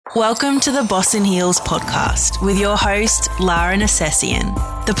Welcome to the Boss in Heels podcast with your host, Lara Necessian,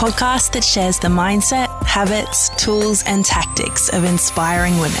 the podcast that shares the mindset, habits, tools, and tactics of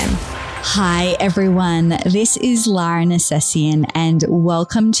inspiring women. Hi, everyone. This is Lara Necessian, and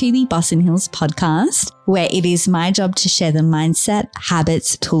welcome to the Boss in Heels podcast, where it is my job to share the mindset,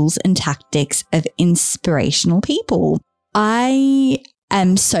 habits, tools, and tactics of inspirational people.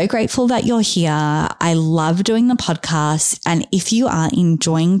 I'm so grateful that you're here. I love doing the podcast. And if you are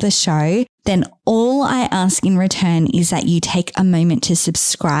enjoying the show, then all I ask in return is that you take a moment to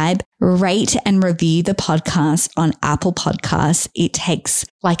subscribe, rate and review the podcast on Apple Podcasts. It takes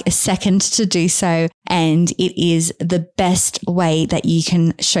like a second to do so, and it is the best way that you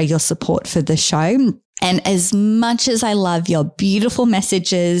can show your support for the show. And as much as I love your beautiful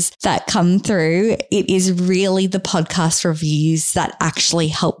messages that come through, it is really the podcast reviews that actually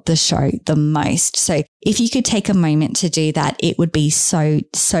help the show the most. So if you could take a moment to do that, it would be so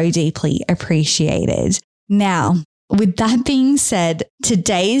deeply appreciated. Now, with that being said,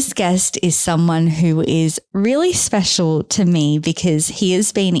 today's guest is someone who is really special to me because he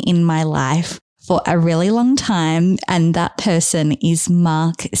has been in my life for a really long time, and that person is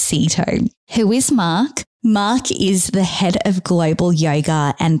Mark Seeto. Who is Mark? Mark is the head of global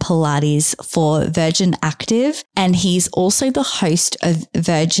yoga and Pilates for Virgin Active, and he's also the host of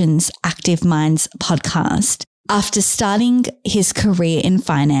Virgin's Active Minds podcast. After starting his career in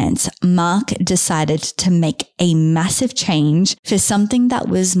finance, Mark decided to make a massive change for something that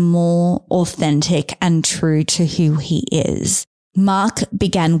was more authentic and true to who he is. Mark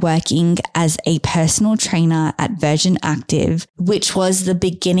began working as a personal trainer at Virgin Active, which was the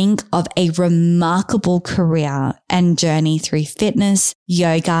beginning of a remarkable career and journey through fitness,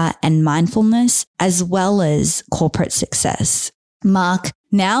 yoga, and mindfulness, as well as corporate success. Mark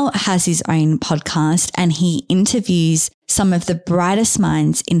now has his own podcast and he interviews some of the brightest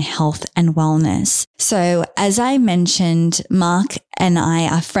minds in health and wellness. So as I mentioned, Mark and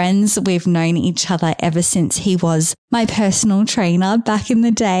I are friends. We've known each other ever since he was my personal trainer back in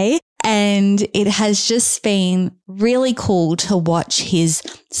the day. And it has just been really cool to watch his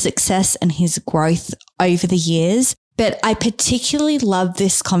success and his growth over the years. But I particularly love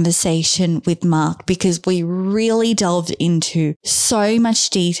this conversation with Mark because we really delved into so much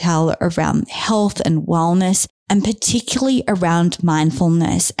detail around health and wellness, and particularly around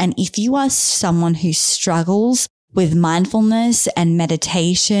mindfulness. And if you are someone who struggles with mindfulness and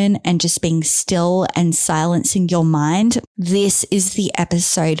meditation and just being still and silencing your mind, this is the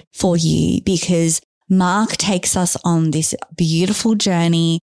episode for you because Mark takes us on this beautiful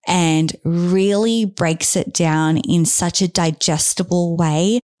journey and really breaks it down in such a digestible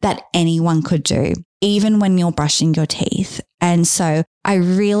way that anyone could do, even when you're brushing your teeth. And so I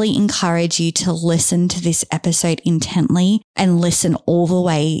really encourage you to listen to this episode intently and listen all the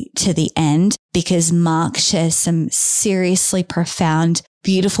way to the end because Mark shares some seriously profound,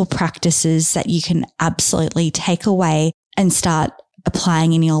 beautiful practices that you can absolutely take away and start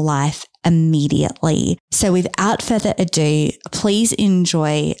applying in your life immediately. So without further ado, please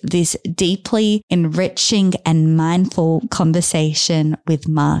enjoy this deeply enriching and mindful conversation with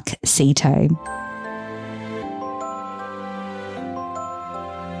Mark Seeto.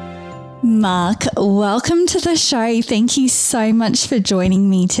 Mark, welcome to the show. Thank you so much for joining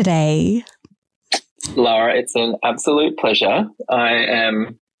me today. Lara, it's an absolute pleasure. I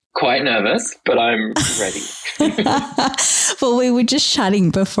am quite nervous, but I'm ready. Well, we were just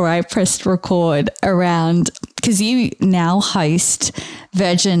chatting before I pressed record around, because you now host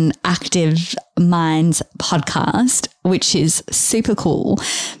Virgin Active Minds podcast, which is super cool.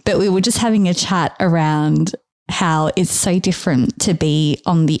 But we were just having a chat around how it's so different to be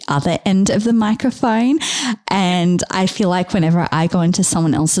on the other end of the microphone. And I feel like whenever I go into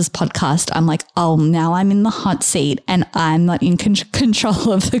someone else's podcast, I'm like, oh, now I'm in the hot seat and I'm not in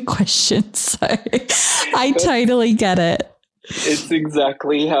control of the questions. So I totally get it. It's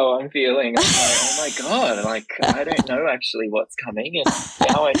exactly how I'm feeling. I'm like, oh my God, like, I don't know actually what's coming. And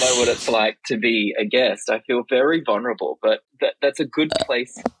now I know what it's like to be a guest. I feel very vulnerable, but that's a good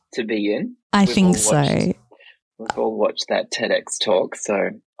place to be in. I think so. We've all watched that TEDx talk, so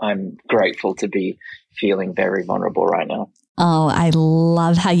I'm grateful to be feeling very vulnerable right now. Oh, I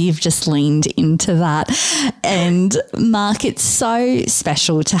love how you've just leaned into that. And Mark, it's so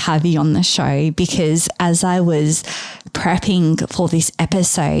special to have you on the show because as I was prepping for this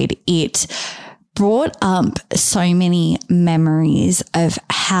episode, it brought up so many memories of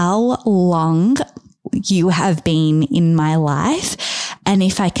how long you have been in my life. And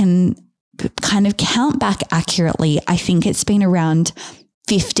if I can kind of count back accurately, I think it's been around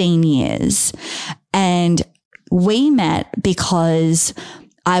 15 years. And we met because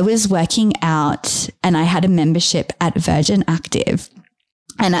I was working out and I had a membership at Virgin Active.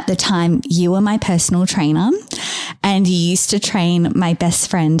 And at the time, you were my personal trainer and you used to train my best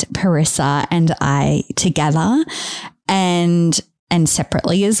friend, Parissa, and I together and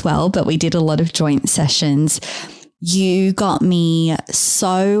separately as well. But we did a lot of joint sessions. You got me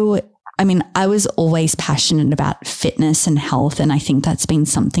I was always passionate about fitness and health, and I think that's been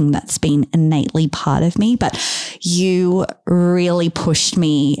something that's been innately part of me, but you really pushed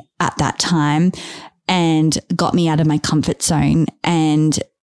me at that time and got me out of my comfort zone. And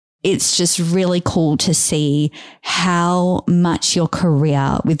it's just really cool to see how much your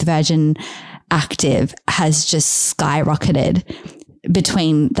career with Virgin Active has just skyrocketed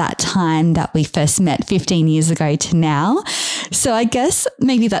between that time that we first met 15 years ago to now. So I guess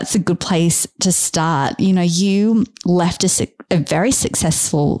maybe that's a good place to start. You know, you left a very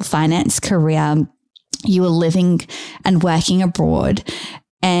successful finance career. You were living and working abroad,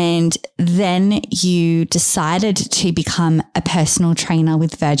 and then you decided to become a personal trainer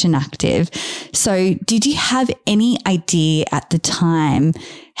with Virgin Active. So did you have any idea at the time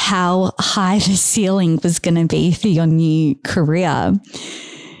how high the ceiling was going to be for your new career?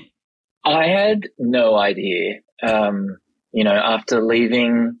 I had no idea. After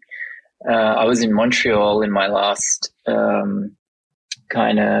leaving, I was in Montreal in my last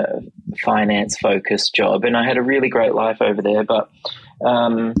kind of finance-focused job, and I had a really great life over there. But,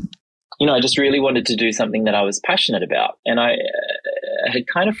 I just really wanted to do something that I was passionate about, and I had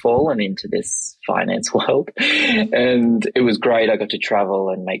kind of fallen into this finance world, and it was great. I got to travel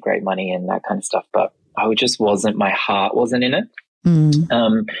and make great money and that kind of stuff, but my heart wasn't in it.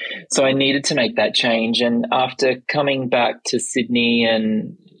 So I needed to make that change. And after coming back to Sydney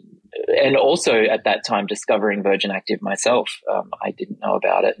and also at that time discovering Virgin Active myself, I didn't know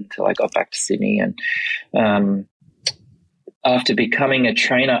about it until I got back to Sydney. And after becoming a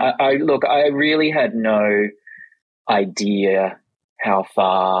trainer, I really had no idea how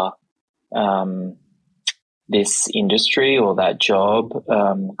far this industry or that job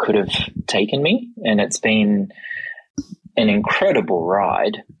could have taken me. And it's been an incredible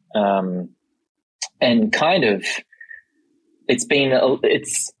ride. And kind of,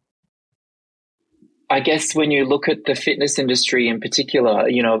 I guess when you look at the fitness industry in particular,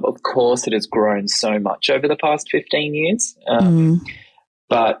 of course it has grown so much over the past 15 years.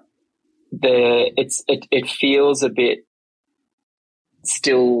 But it feels a bit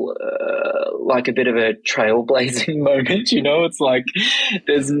still like a bit of a trailblazing moment, it's like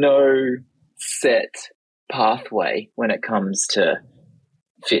there's no set pathway when it comes to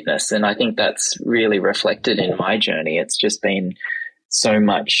fitness. And I think that's really reflected in my journey. It's just been so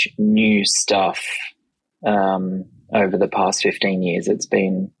much new stuff over the past 15 years. It's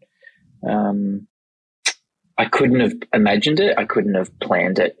been, I couldn't have imagined it. I couldn't have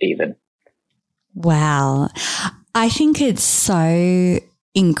planned it even. Wow. I think it's so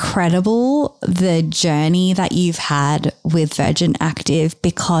incredible, the journey that you've had with Virgin Active,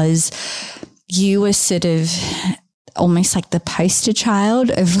 because you were sort of almost like the poster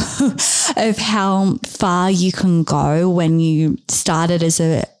child of how far you can go when you started as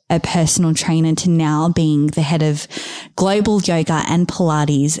a personal trainer to now being the head of global yoga and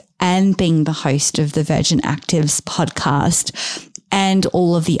Pilates and being the host of the Virgin Active's podcast and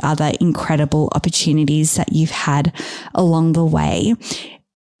all of the other incredible opportunities that you've had along the way.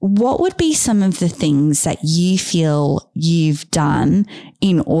 What would be some of the things that you feel you've done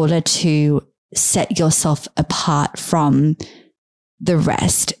in order to set yourself apart from the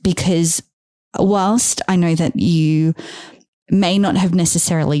rest? Because whilst I know that you may not have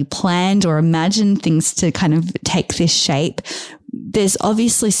necessarily planned or imagined things to kind of take this shape, there's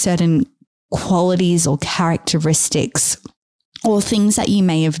obviously certain qualities or characteristics or things that you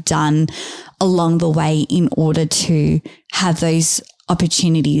may have done along the way in order to have those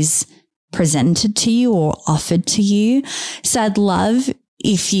opportunities presented to you or offered to you. So I'd love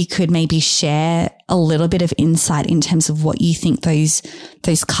if you could maybe share a little bit of insight in terms of what you think those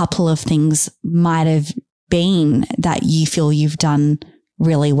couple of things might have been that you feel you've done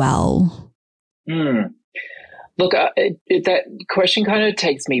really well. Look, that question kind of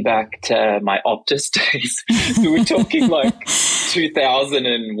takes me back to my Optus days. So we're talking like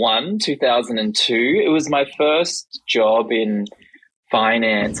 2001, 2002. It was my first job in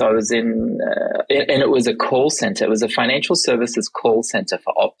finance. I was in, and it was a call center. It was a financial services call center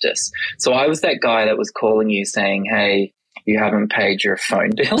for Optus. So I was that guy that was calling you saying, hey, you haven't paid your phone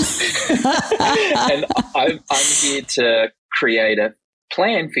bill. And I'm here to create a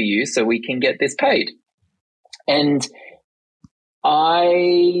plan for you so we can get this paid. And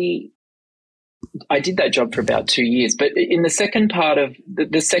I I did that job for about 2 years. But in the second part of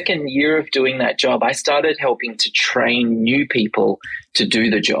the second year of doing that job, I started helping to train new people to do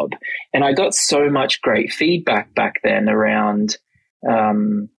the job. And I got so much great feedback back then around,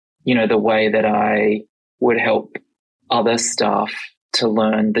 the way that I would help other staff to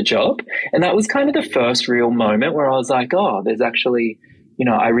learn the job. And that was kind of the first real moment where I was like, oh, there's actually,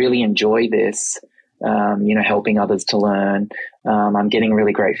 I really enjoy this, helping others to learn. I'm getting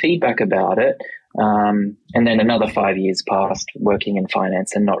really great feedback about it. And then another 5 years passed working in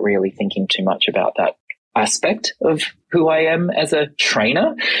finance and not really thinking too much about that aspect of who I am as a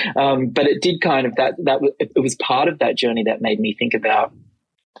trainer. But it did kind of it was part of that journey that made me think about,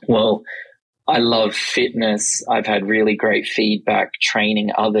 well, I love fitness. I've had really great feedback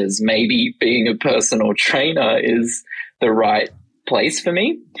training others. Maybe being a personal trainer is the right place for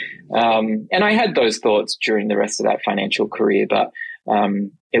me. And I had those thoughts during the rest of that financial career, but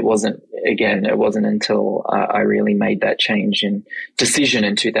it wasn't until I really made that decision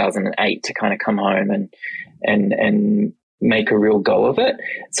in 2008 to kind of come home and make a real go of it.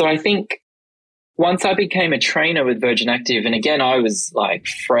 So I think once I became a trainer with Virgin Active, and again, I was like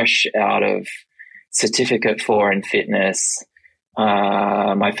fresh out of Certificate 4 in fitness.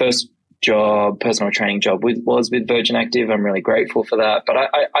 My first job, personal training job, was with Virgin Active. I'm really grateful for that. But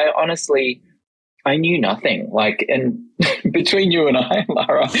I honestly, I knew nothing. And between you and I,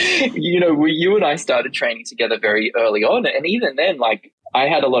 Lara, you and I started training together very early on. And even then, I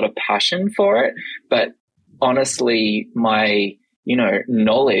had a lot of passion for it. But honestly, my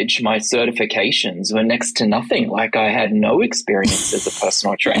knowledge, my certifications were next to nothing. I had no experience as a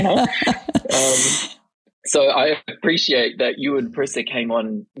personal trainer. So I appreciate that you and Prissa came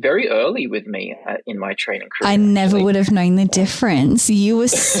on very early with me in my training career. I never would have known the difference. You were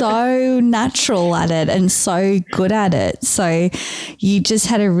so natural at it and so good at it. So you just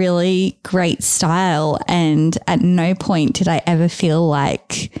had a really great style, and at no point did I ever feel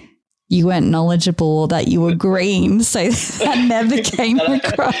like you weren't knowledgeable or that you were green. So that never came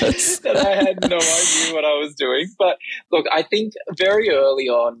across. That I had no idea what I was doing. But look, I think very early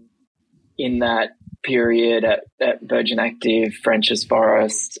on in that period at Virgin Active, French's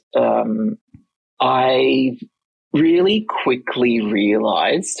Forest, I really quickly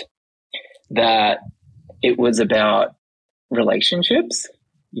realized that it was about relationships.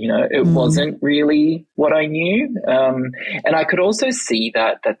 It wasn't really what I knew. And I could also see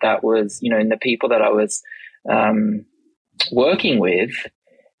that was, in the people that I was working with,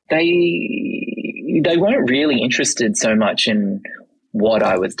 they weren't really interested so much in what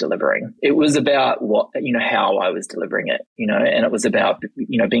I was delivering. It was about how I was delivering it, and it was about,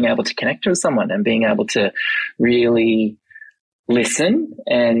 being able to connect with someone and being able to really listen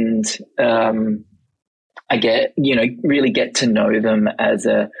and, really get to know them as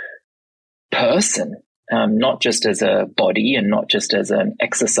a person, not just as a body and not just as an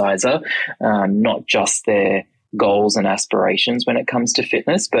exerciser, not just their goals and aspirations when it comes to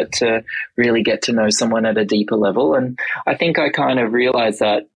fitness, but to really get to know someone at a deeper level. And I think I kind of realized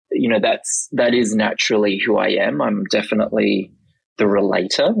that, that is naturally who I am. I'm definitely the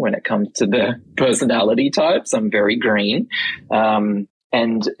relator when it comes to the personality types. I'm very green. And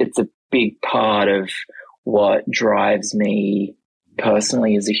it's a big part of what drives me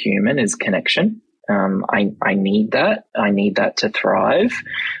personally as a human is connection. I need that. I need that to thrive.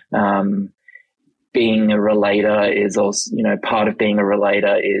 Being a relator is also, part of being a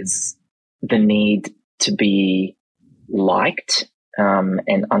relator is the need to be liked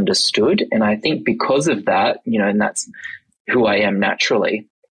and understood. And I think because of that, and that's who I am naturally,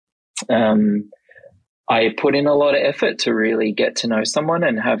 I put in a lot of effort to really get to know someone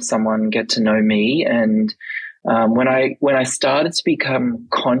and have someone get to know me. And when I started to become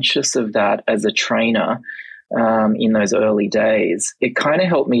conscious of that as a trainer in those early days, it kind of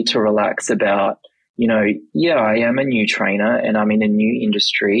helped me to relax about, I am a new trainer and I'm in a new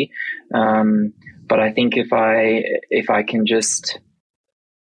industry. But I think if I can just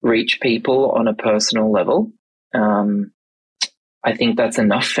reach people on a personal level, I think that's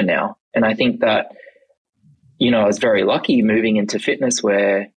enough for now. And I think that, I was very lucky moving into fitness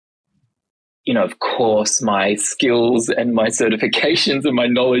where, of course, my skills and my certifications and my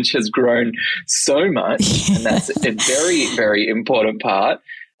knowledge has grown so much. And that's a very, very important part.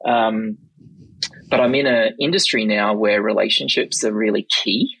 But I'm in an industry now where relationships are really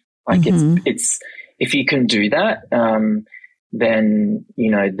key. It's if you can do that, then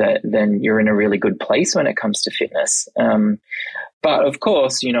you're in a really good place when it comes to fitness. But of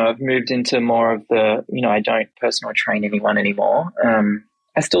course, I've moved into more of the, I don't personal train anyone anymore.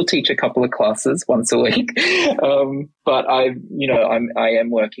 I still teach a couple of classes once a week, but I am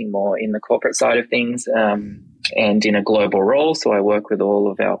working more in the corporate side of things and in a global role. So I work with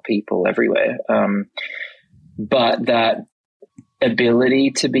all of our people everywhere. But that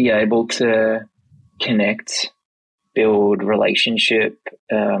ability to be able to connect, build relationship,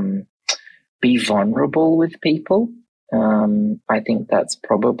 be vulnerable with people. I think that's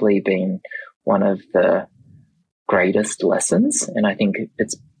probably been one of the greatest lessons. And I think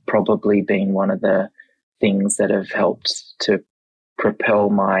it's probably been one of the things that have helped to propel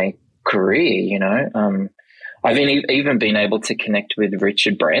my career, I've even been able to connect with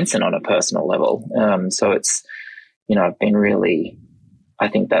Richard Branson on a personal level. So it's, I've been I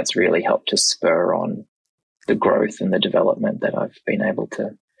think that's really helped to spur on the growth and the development that I've been able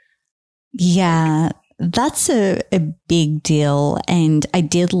to. Yeah, that's a big deal. And I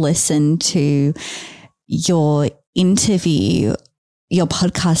did listen to your interview, your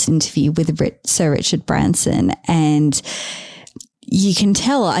podcast interview with Sir Richard Branson, and you can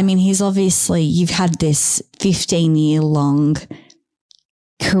tell, I mean, you've had this 15-year-long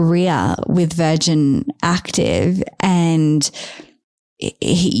career with Virgin Active, and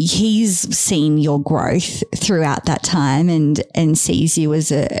he's seen your growth throughout that time and sees you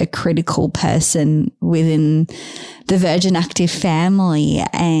as a critical person within the Virgin Active family.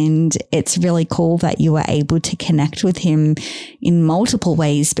 And it's really cool that you were able to connect with him in multiple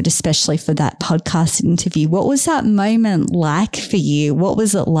ways, but especially for that podcast interview. What was that moment like for you? What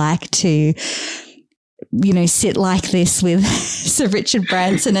was it like to sit like this with Sir Richard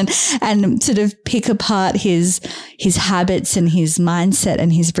Branson and sort of pick apart his habits and his mindset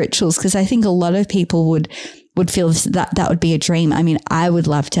and his rituals? Because I think a lot of people would feel that would be a dream. I mean, I would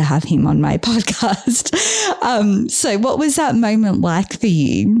love to have him on my podcast. So what was that moment like for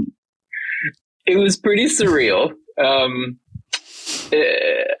you? It was pretty surreal.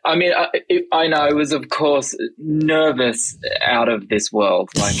 I know I was, of course, nervous out of this world.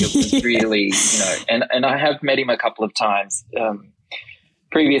 Like, it was really, and I have met him a couple of times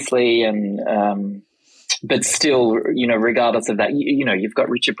previously, and but still, regardless of that, you've got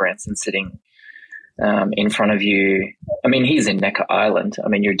Richard Branson sitting in front of you. I mean, he's in Necker Island. I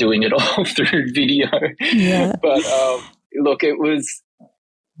mean, you're doing it all through video. Yeah. But look, it was,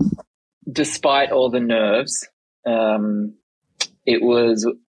 despite all the nerves, it was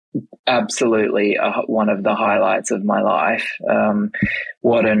absolutely one of the highlights of my life.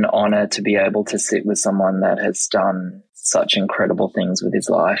 What an honor to be able to sit with someone that has done such incredible things with his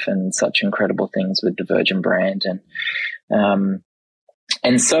life and such incredible things with the Virgin brand,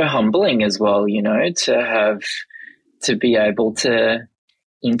 and so humbling as well, to be able to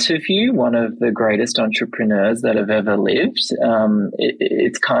interview one of the greatest entrepreneurs that have ever lived.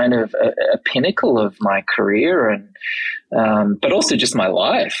 It's kind of a pinnacle of my career and but also just my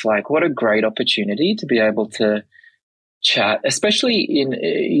life. Like, what a great opportunity to be able to chat, especially in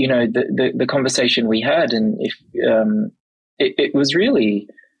the conversation we had, and if it was really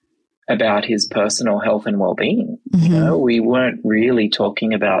about his personal health and well-being. Mm-hmm. We weren't really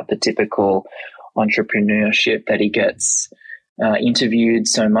talking about the typical entrepreneurship that he gets interviewed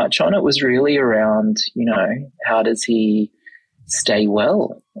so much on. It was really around, how does he stay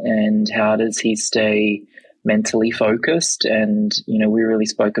well and how does he stay mentally focused? And, we really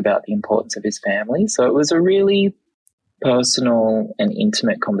spoke about the importance of his family. So it was a really personal and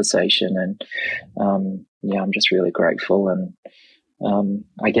intimate conversation. And, I'm just really grateful. And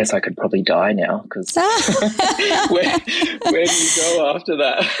I guess I could probably die now, because where do you go after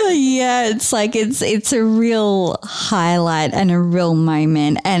that? Yeah, it's like it's a real highlight and a real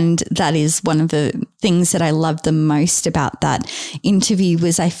moment, and that is one of the things that I love the most about that interview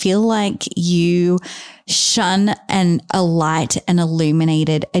was I feel like you shone a light and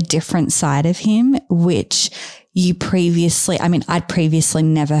illuminated a different side of him, which I'd previously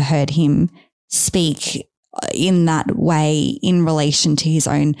never heard him speak in that way in relation to his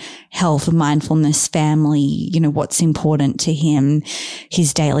own health, mindfulness, family, what's important to him,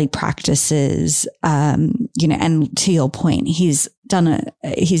 his daily practices, and to your point, he's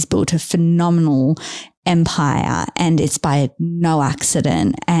built a phenomenal empire, and it's by no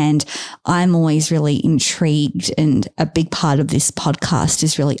accident. And I'm always really intrigued, and a big part of this podcast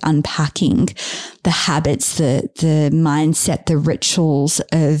is really unpacking the habits, the mindset, the rituals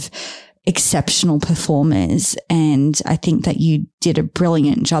of exceptional performers. And I think that you did a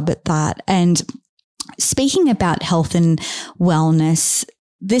brilliant job at that. And speaking about health and wellness,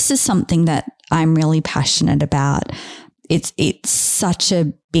 this is something that I'm really passionate about. It's such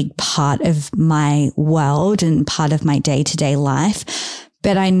a big part of my world and part of my day-to-day life,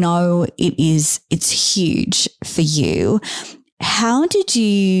 but I know it's huge for you. how did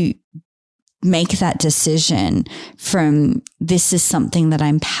you make that decision from this is something that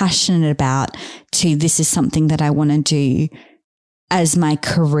I'm passionate about to this is something that I want to do as my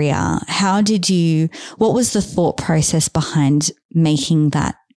career? What was the thought process behind making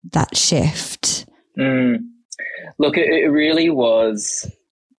that shift? Look, it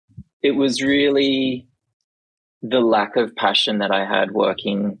was really the lack of passion that I had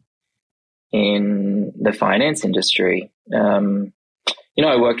working in the finance industry.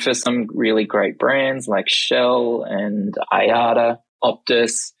 I worked for some really great brands like Shell and IATA,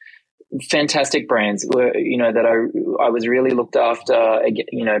 Optus, fantastic brands that I was really looked after,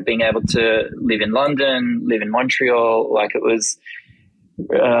 being able to live in London, live in Montreal. Like it was,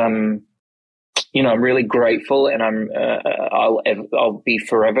 I'm really grateful, and I'll be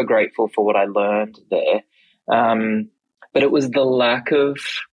forever grateful for what I learned there. But it was the lack of,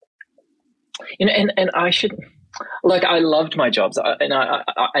 and I should, like, I loved my jobs, and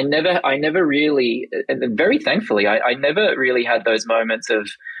I never really, and very thankfully, I never really had those moments of,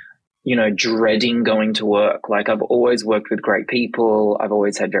 dreading going to work. Like, I've always worked with great people. I've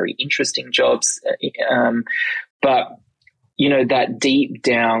always had very interesting jobs. But, that deep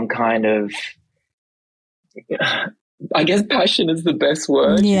down kind of, I guess passion is the best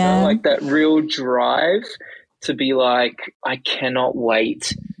word, like that real drive to be like, I cannot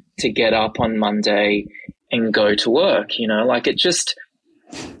wait to get up on Monday and go to work, like it just,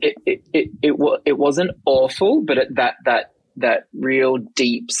 it wasn't awful, but that real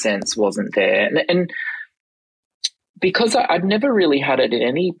deep sense wasn't there. And because I'd never really had it in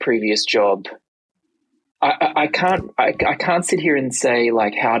any previous job, I can't sit here and say,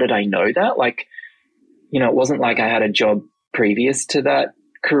 like, how did I know that? Like, it wasn't like I had a job previous to that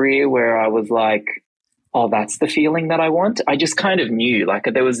career where I was like, oh, that's the feeling that I want. I just kind of knew, like,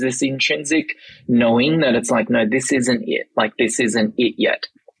 there was this intrinsic knowing that it's like, no, this isn't it. Like, this isn't it yet.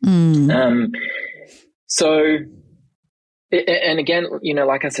 So, and again,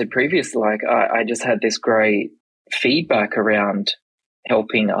 like I said previously, like I just had this great feedback around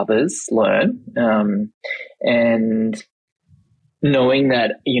helping others learn, and knowing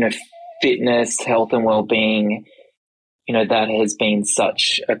that, fitness, health and well-being, that has been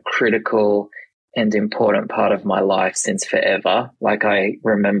such a critical and important part of my life since forever. Like, I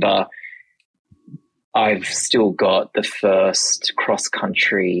remember I've still got the first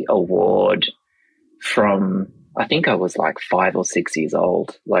cross-country award from, I think I was like 5 or 6 years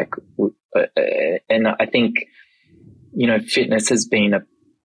old. Like, and I think, fitness has been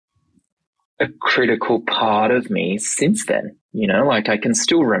a critical part of me since then. Like, I can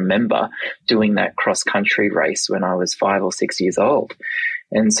still remember doing that cross-country race when I was 5 or 6 years old.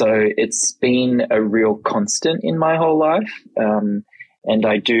 And so it's been a real constant in my whole life. And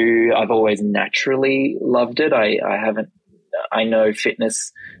I've always naturally loved it. I know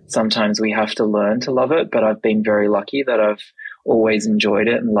fitness, sometimes we have to learn to love it, but I've been very lucky that I've always enjoyed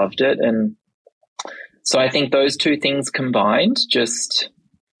it and loved it. And so I think those two things combined, just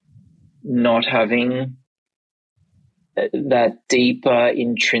not having that deeper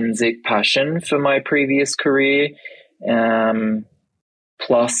intrinsic passion for my previous career,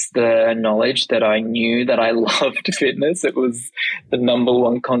 plus the knowledge that I knew that I loved fitness. It was the number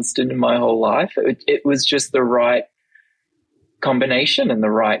one constant in my whole life. It was just the right combination and the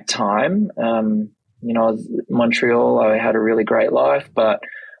right time. I was in Montreal. I had a really great life, but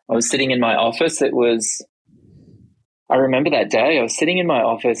I was sitting in my office. I remember that day I was sitting in my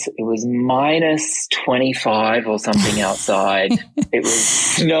office. It was minus 25 or something outside. It was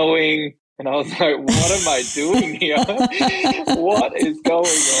snowing. And I was like, what am I doing here? What is going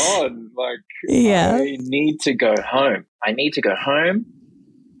on? Like, I need to go home. I need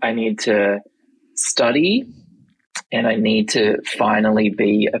to study, and I need to finally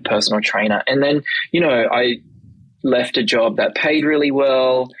be a personal trainer. And then, I left a job that paid really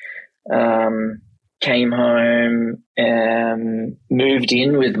well, came home and moved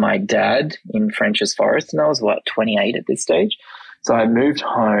in with my dad in French's Forest. And I was, 28 at this stage. So I moved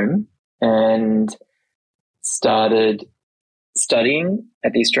home and started studying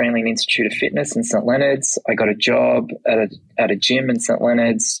at the Australian Institute of Fitness in St. Leonard's. I got a job at a gym in St.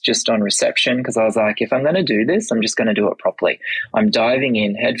 Leonard's just on reception, because I was like, if I'm going to do this, I'm just going to do it properly. I'm diving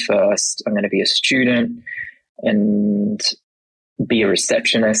in head first. I'm going to be a student and be a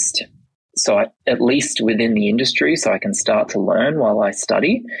receptionist, so at least within the industry, so I can start to learn while I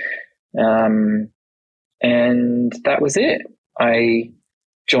study. And that was it. I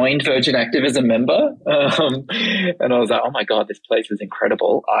joined Virgin Active as a member, and I was like, oh my God, this place is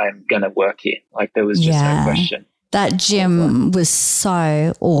incredible. I'm going to work here. Like, there was just no question. That gym was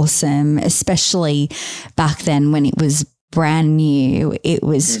so awesome, especially back then when it was brand new. It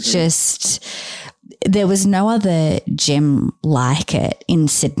was just, there was no other gym like it in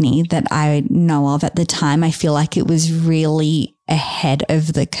Sydney that I know of at the time. I feel like it was really ahead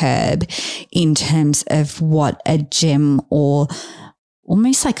of the curve in terms of what a gym or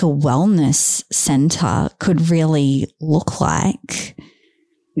almost like a wellness center could really look like.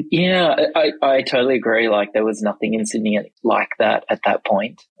 Yeah, I totally agree. Like, there was nothing in Sydney like that at that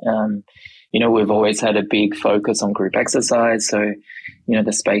point. We've always had a big focus on group exercise. So,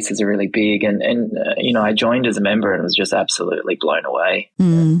 the spaces are really big. And I joined as a member and was just absolutely blown away.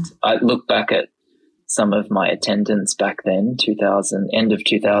 And I look back at some of my attendance back then, end of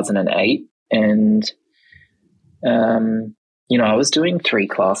 2008. And, I was doing 3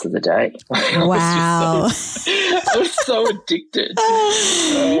 classes a day. Wow. I was so addicted.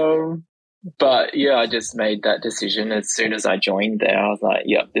 But yeah, I just made that decision as soon as I joined there. I was like,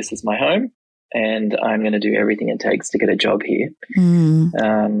 yep, this is my home and I'm going to do everything it takes to get a job here.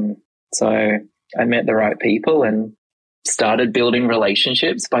 So I met the right people and started building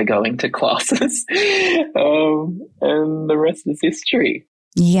relationships by going to classes. And the rest is history.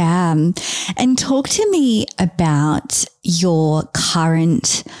 Yeah. And talk to me about your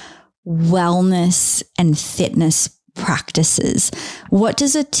current wellness and fitness practices. What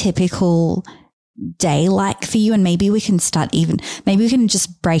does a typical day like for you? And maybe we can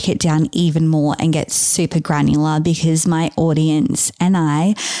just break it down even more and get super granular, because my audience and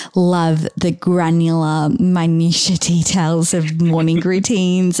I love the granular minutiae details of morning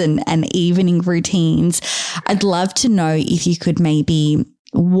routines and evening routines. I'd love to know if you could maybe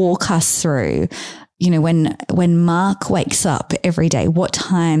walk us through, when Mark wakes up every day, what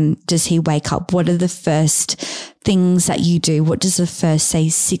time does he wake up? What are the first things that you do? What does the first, say,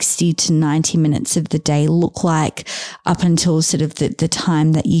 60 to 90 minutes of the day look like up until sort of the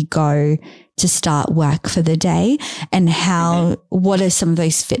time that you go to start work for the day? And what are some of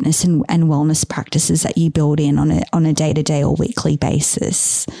those fitness and wellness practices that you build in on a day-to-day or weekly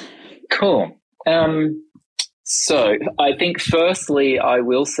basis? Cool. So I think firstly, I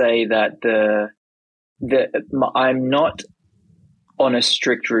will say that I'm not on a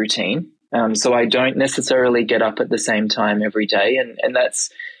strict routine. So I don't necessarily get up at the same time every day. And that's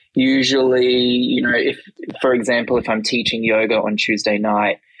usually, for example, if I'm teaching yoga on Tuesday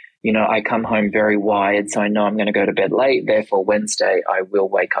night, I come home very wired. So I know I'm going to go to bed late. Therefore, Wednesday, I will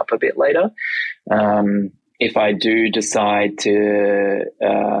wake up a bit later. If I do decide to,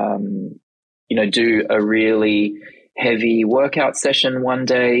 do a really heavy workout session one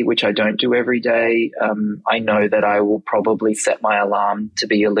day, which I don't do every day, I know that I will probably set my alarm to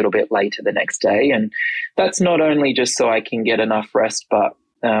be a little bit later the next day. And that's not only just so I can get enough rest, but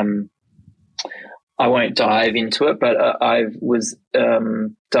I won't dive into it, but I was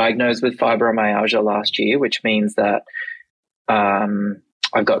diagnosed with fibromyalgia last year, which means that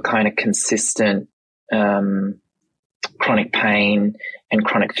I've got kind of consistent chronic pain and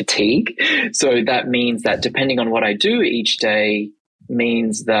chronic fatigue. So that means that depending on what I do each day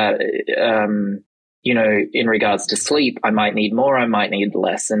means that, in regards to sleep, I might need more, I might need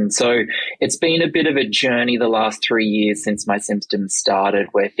less. And so it's been a bit of a journey the last 3 years since my symptoms started,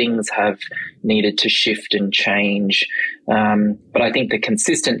 where things have needed to shift and change. But I think the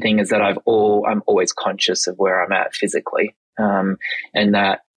consistent thing is that I'm always conscious of where I'm at physically. And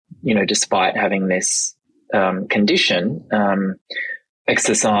that, despite having this condition,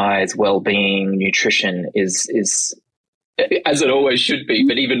 exercise, well-being, nutrition is as it always should be,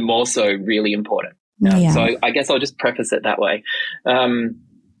 but even more so really important. So I guess I'll just preface it that way.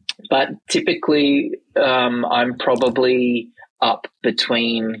 But typically, I'm probably up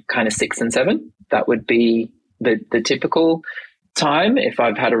between kind of 6 and 7. That would be the typical time. If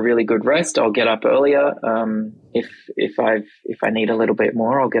I've had a really good rest, I'll get up earlier. If I need a little bit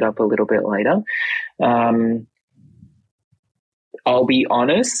more, I'll get up a little bit later. I'll be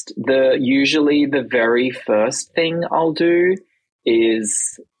honest, usually the very first thing I'll do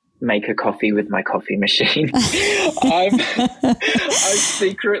is make a coffee with my coffee machine. I've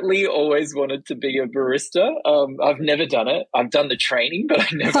secretly always wanted to be a barista. I've never done it. I've done the training, but I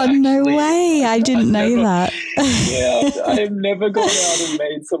never. Oh, no way. I didn't know that. Yeah, I've never gone out and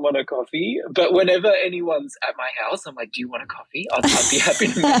made someone a coffee. But whenever anyone's at my house, I'm like, do you want a coffee? I'd be happy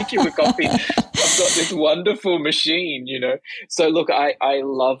to make you a coffee. I've got this wonderful machine, So look, I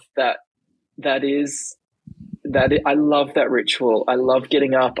love that. I love that ritual. I love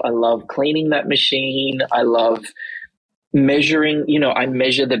getting up. I love cleaning that machine. I love measuring, I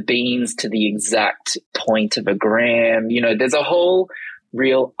measure the beans to the exact point of a gram. There's a whole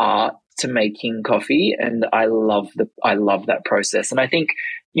real art to making coffee, and I love that process. And I think,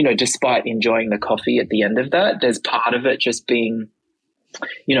 despite enjoying the coffee at the end of that, there's part of it just being,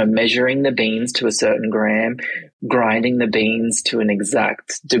 measuring the beans to a certain gram, grinding the beans to an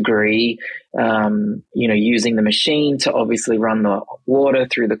exact degree, using the machine to obviously run the water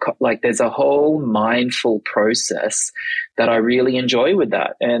through there's a whole mindful process that I really enjoy with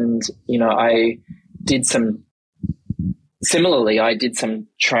that. And, I did some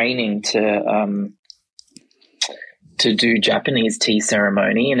training to do Japanese tea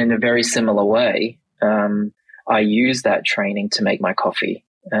ceremony, and in a very similar way, I use that training to make my coffee.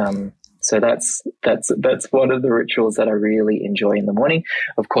 So that's one of the rituals that I really enjoy in the morning.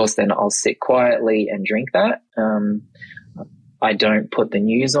 Of course, then I'll sit quietly and drink that. I don't put the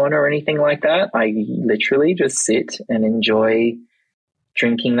news on or anything like that. I literally just sit and enjoy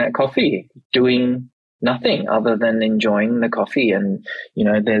drinking that coffee, doing nothing other than enjoying the coffee. And,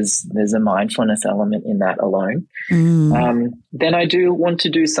 there's a mindfulness element in that alone. Then I do want to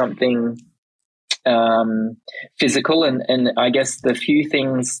do something physical, and I guess the few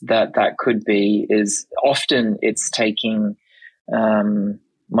things that could be is often it's taking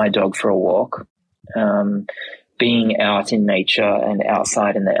my dog for a walk. Being out in nature and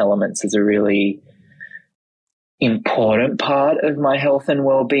outside in the elements is a really important part of my health and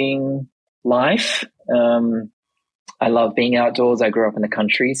well-being life. I love being outdoors. I grew up in the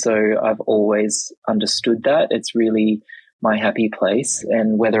country, so I've always understood that. It's really my happy place.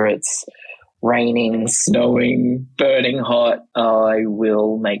 And whether it's raining, snowing, burning hot, I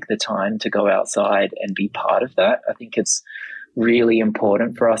will make the time to go outside and be part of that. I think it's really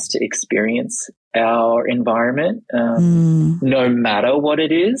important for us to experience our environment, no matter what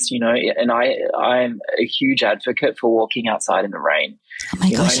it is, and I'm a huge advocate for walking outside in the rain. Oh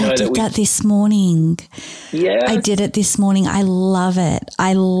my gosh, I did that this morning. Yeah. I did it this morning. I love it.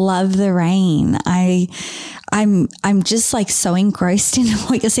 I love the rain. I'm just like so engrossed in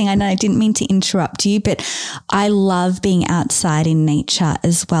what you're saying. I know I didn't mean to interrupt you, but I love being outside in nature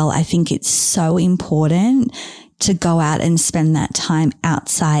as well. I think it's so important to go out and spend that time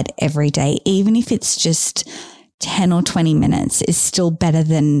outside every day, even if it's just 10 or 20 minutes is still better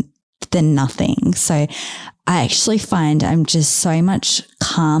than nothing. So I actually find I'm just so much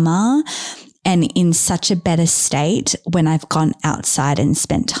calmer and in such a better state when I've gone outside and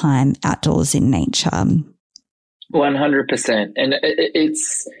spent time outdoors in nature. 100%. And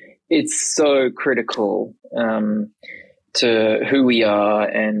it's so critical to who we are,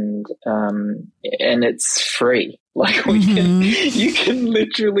 and it's free. Like you can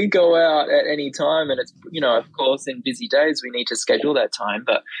literally go out at any time, and it's, of course, in busy days we need to schedule that time,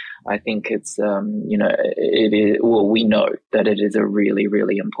 but I think it's, it is, well, we know that it is a really,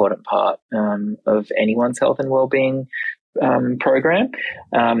 really important part of anyone's health and well-being program,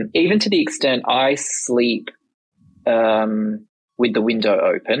 even to the extent I sleep with the window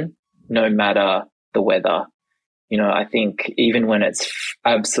open, no matter the weather. I think even when it's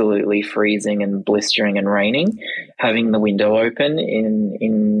absolutely freezing and blistering and raining, having the window open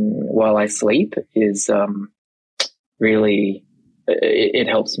in while I sleep is really, it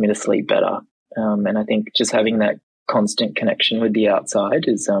helps me to sleep better. And I think just having that constant connection with the outside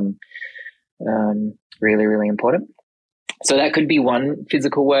is really, really important. So that could be one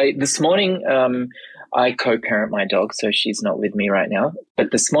physical way. This morning, I co-parent my dog, so she's not with me right now.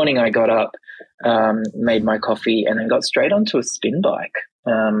 But this morning I got up, made my coffee, and then got straight onto a spin bike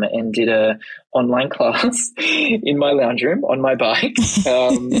and did a online class in my lounge room on my bike.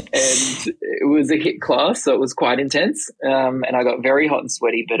 And it was a HIIT class, so it was quite intense. And I got very hot and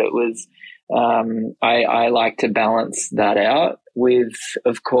sweaty, but it was, I like to balance that out with,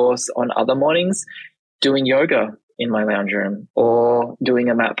 of course, on other mornings, doing yoga in my lounge room or doing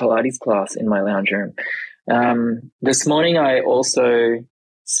a mat Pilates class in my lounge room. This morning I also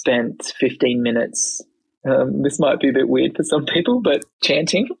spent 15 minutes, this might be a bit weird for some people, but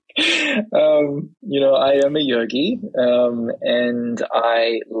chanting. I am a yogi, and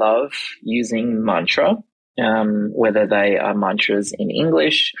I love using mantra, whether they are mantras in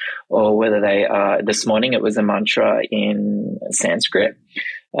English or whether they are, this morning it was a mantra in Sanskrit,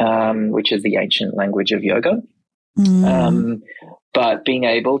 which is the ancient language of yoga. But being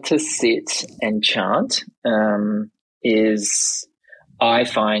able to sit and chant I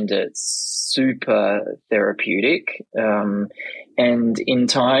find it super therapeutic. And in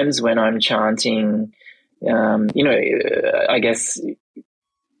times when I'm chanting, I guess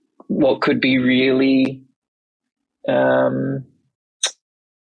what could be really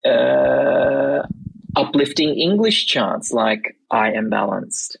uplifting English chants like I am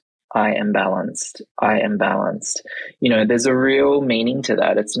balanced, I am balanced. I am balanced. There's a real meaning to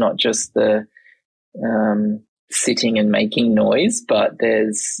that. It's not just the sitting and making noise, but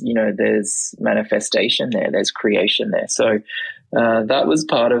there's manifestation there. There's creation there. So that was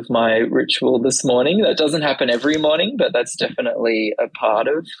part of my ritual this morning. That doesn't happen every morning, but that's definitely a part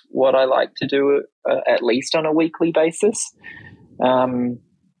of what I like to do at least on a weekly basis.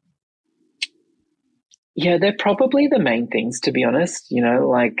 Yeah, they're probably the main things, to be honest.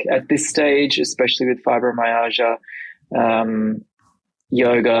 Like at this stage, especially with fibromyalgia,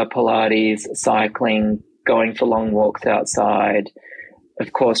 yoga, Pilates, cycling, going for long walks outside,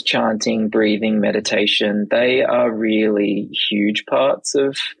 of course, chanting, breathing, meditation, they are really huge parts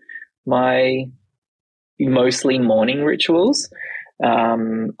of my mostly morning rituals. I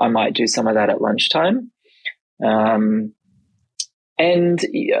might do some of that at lunchtime. And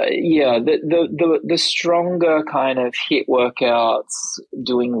the stronger kind of HIIT workouts,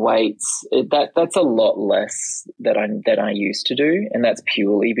 doing weights, that's a lot less that I used to do, and that's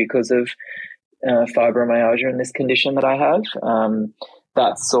purely because of fibromyalgia and this condition that I have.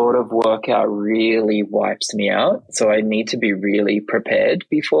 That sort of workout really wipes me out, so I need to be really prepared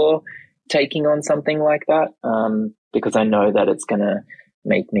before taking on something like that, because I know that it's going to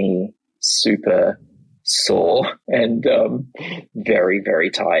make me super sore and very, very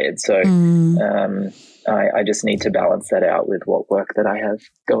tired. So I just need to balance that out with what work that I have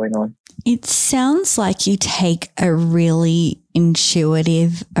going on. It sounds like you take a really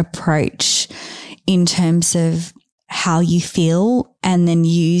intuitive approach in terms of how you feel and then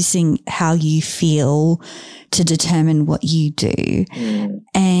using how you feel to determine what you do.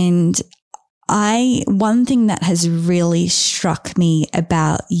 And one thing that has really struck me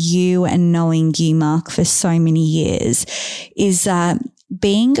about you and knowing you, Mark, for so many years is that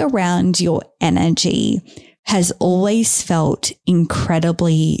being around your energy has always felt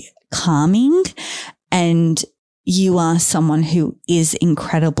incredibly calming, and you are someone who is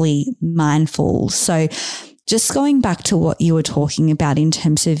incredibly mindful. So just going back to what you were talking about in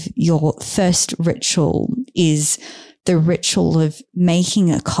terms of your first ritual is the ritual of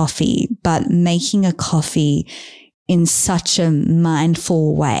making a coffee, but making a coffee in such a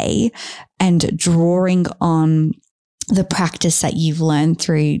mindful way and drawing on the practice that you've learned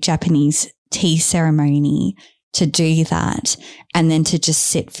through Japanese tea ceremony to do that, and then to just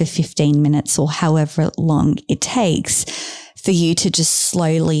sit for 15 minutes or however long it takes for you to just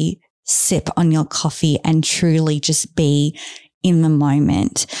slowly sip on your coffee and truly just be in the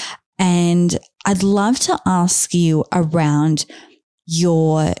moment. And I'd love to ask you around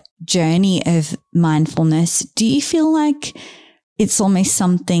your journey of mindfulness. Do you feel like it's almost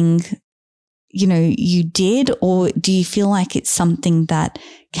something, you did, or do you feel like it's something that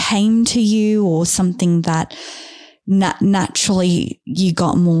came to you or something that naturally you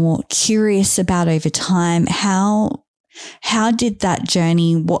got more curious about over time? How did that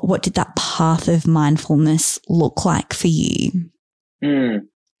journey, what did that path of mindfulness look like for you?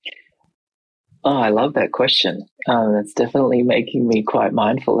 Oh, I love that question. That's definitely making me quite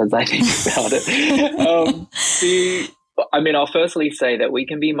mindful as I think about it. I'll firstly say that we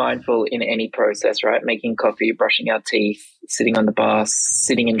can be mindful in any process, right? Making coffee, brushing our teeth, sitting on the bus,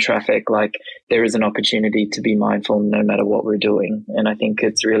 sitting in traffic. Like, there is an opportunity to be mindful no matter what we're doing. And I think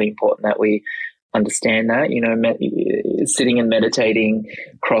it's really important that we understand that, sitting and meditating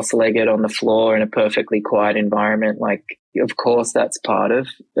cross-legged on the floor in a perfectly quiet environment, like, of course, that's part of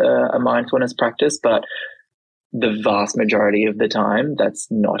a mindfulness practice, but the vast majority of the time, that's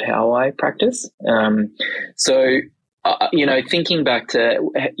not how I practice. Thinking back to,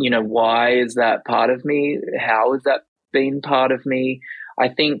 why is that part of me? How has that been part of me? I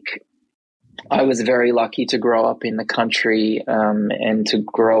think I was very lucky to grow up in the country and to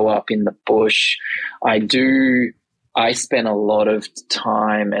grow up in the bush. I spent a lot of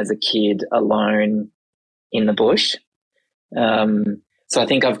time as a kid alone in the bush. So I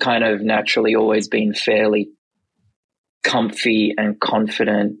think I've kind of naturally always been fairly comfy and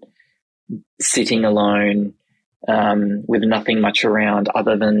confident sitting alone with nothing much around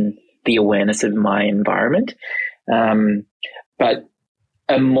other than the awareness of my environment. But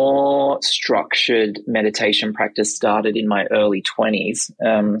a more structured meditation practice started in my early 20s.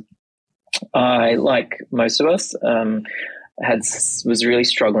 I, like most of us, was really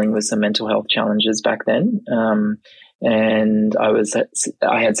struggling with some mental health challenges back then. And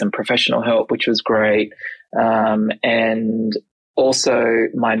I had some professional help, which was great. And also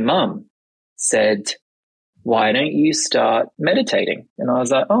my mum said, "Why don't you start meditating?" And I was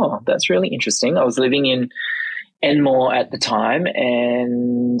like, "Oh, that's really interesting." I was living in Enmore at the time,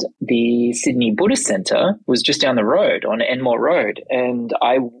 and the Sydney Buddhist Centre was just down the road on Enmore Road. And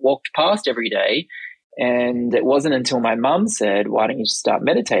I walked past every day, and it wasn't until my mum said, "Why don't you start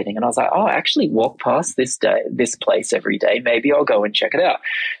meditating?" And I was like, "Oh, I actually walk past this place every day. Maybe I'll go and check it out."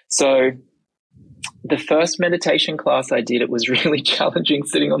 So the first meditation class I did, it was really challenging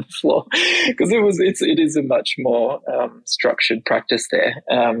sitting on the floor because it is a much more structured practice there.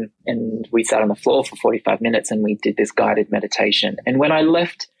 And we sat on the floor for 45 minutes and we did this guided meditation. And when I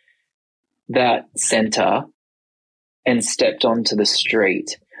left that center and stepped onto the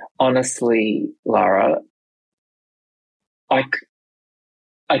street, honestly, Lara, I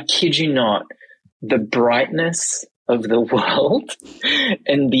kid you not, the brightness of the world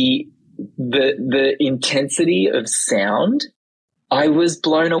and the intensity of sound, I was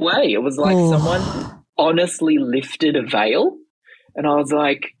blown away. It was like someone honestly lifted a veil, and I was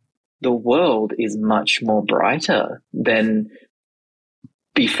like, the world is much more brighter than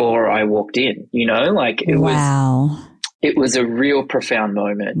before I walked in, like it was a real profound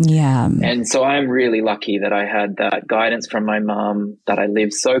moment. Yeah. And so I'm really lucky that I had that guidance from my mum, that I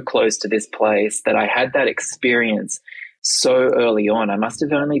lived so close to this place, that I had that experience so early on. I must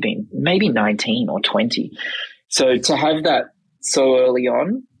have only been maybe 19 or 20. So to have that so early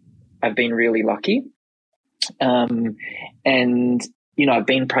on, I've been really lucky. And, I've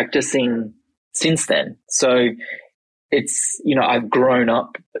been practicing since then. So it's, I've grown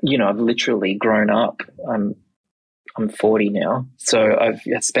up, I've literally grown up. I'm 40 now. So I've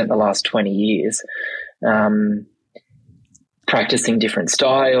spent the last 20 years practicing different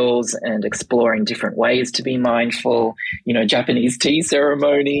styles and exploring different ways to be mindful. Japanese tea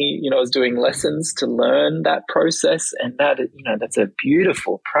ceremony, I was doing lessons to learn that process, and that's a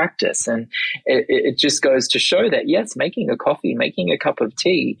beautiful practice. And it just goes to show that, yes, making a coffee, making a cup of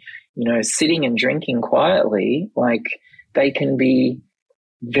tea, sitting and drinking quietly, like they can be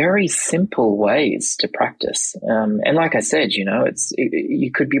very simple ways to practice. And like I said,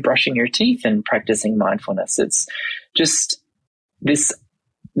 you could be brushing your teeth and practicing mindfulness. It's just this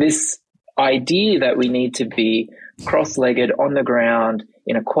idea that we need to be cross-legged on the ground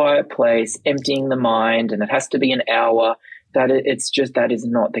in a quiet place, emptying the mind, and it has to be an hour. That is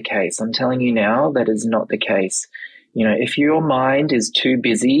not the case. I'm telling you now, that is not the case. If your mind is too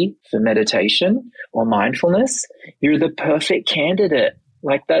busy for meditation or mindfulness, you're the perfect candidate.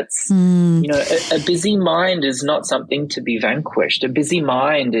 Like that's, a busy mind is not something to be vanquished. A busy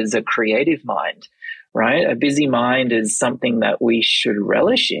mind is a creative mind, right? A busy mind is something that we should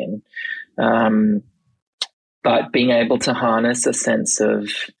relish in. But being able to harness a sense of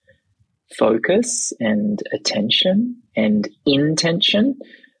focus and attention and intention,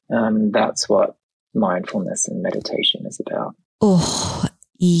 that's what mindfulness and meditation is about. Oh,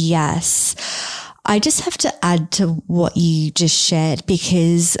 yes. I just have to add to what you just shared,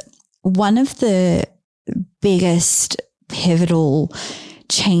 because one of the biggest pivotal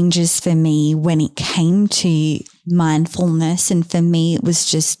changes for me when it came to mindfulness, and for me it was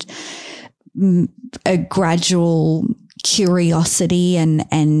just a gradual curiosity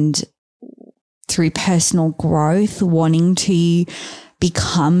and through personal growth, wanting to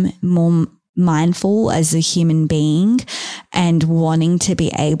become more mindful as a human being and wanting to be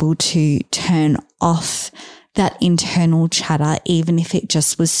able to turn off that internal chatter, even if it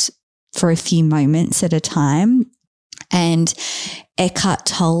just was for a few moments at a time. And Eckhart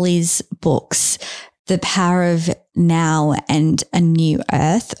Tolle's books, The Power of Now and A New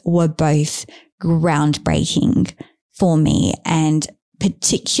Earth, were both groundbreaking for me, and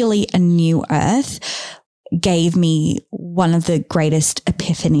particularly A New Earth gave me one of the greatest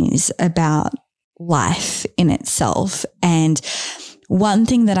epiphanies about life in itself. And one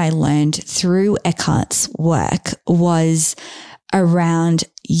thing that I learned through Eckhart's work was around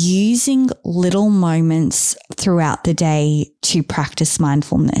using little moments throughout the day to practice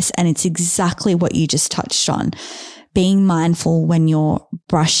mindfulness. And it's exactly what you just touched on. Being mindful when you're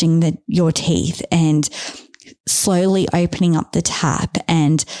brushing your teeth and slowly opening up the tap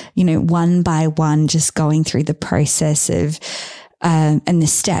and, one by one, just going through the process of, and the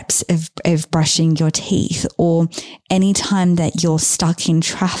steps of brushing your teeth, or any time that you're stuck in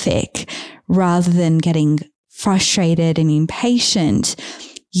traffic, rather than getting frustrated and impatient,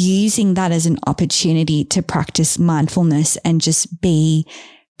 using that as an opportunity to practice mindfulness and just be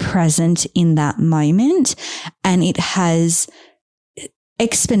present in that moment. And it has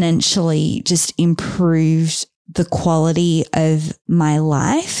exponentially just improved the quality of my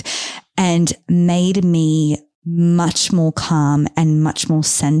life and made me much more calm and much more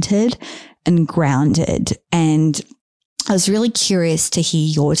centered and grounded. And I was really curious to hear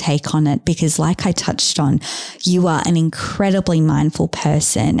your take on it because, like I touched on, you are an incredibly mindful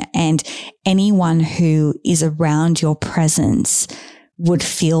person, and anyone who is around your presence would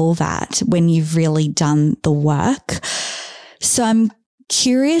feel that when you've really done the work. So I'm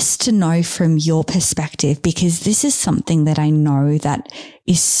curious to know from your perspective, because this is something that I know that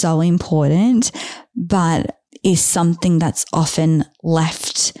is so important, but is something that's often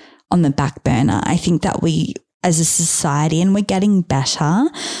left on the back burner. I think that we as a society, and we're getting better,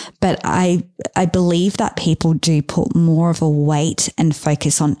 but I believe that people do put more of a weight and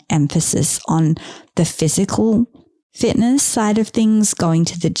focus on emphasis on the physical fitness side of things, going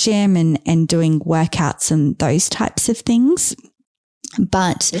to the gym and doing workouts and those types of things.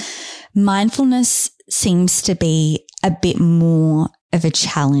 But mindfulness seems to be a bit more of a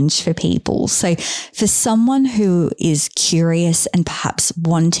challenge for people. So for someone who is curious and perhaps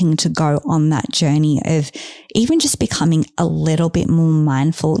wanting to go on that journey of even just becoming a little bit more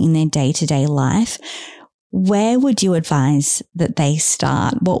mindful in their day-to-day life, where would you advise that they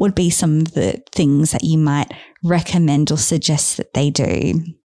start? What would be some of the things that you might recommend or suggest that they do?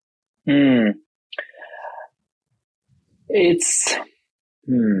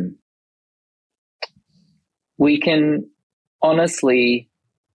 We can honestly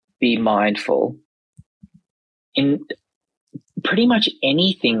be mindful in pretty much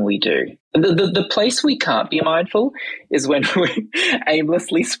anything we do. The place we can't be mindful is when we're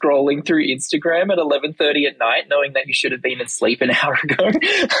aimlessly scrolling through Instagram at 11:30 at night, knowing that you should have been asleep an hour ago.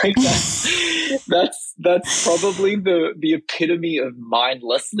 Like that's probably the epitome of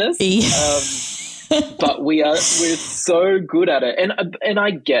mindlessness. But we're so good at it, and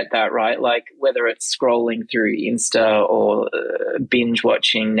I get that, right? Like whether it's scrolling through Insta or binge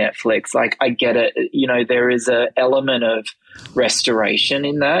watching Netflix, like I get it. You know, there is a element of restoration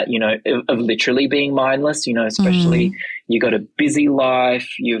in that. You know, of literally being mindless. You know, especially you got a busy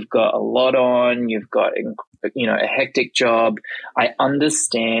life, you've got a lot on, you've got a hectic job. I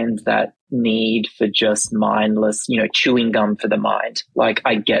understand that need for just mindless, chewing gum for the mind. Like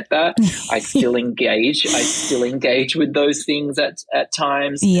I get that. I still engage. I still engage with those things at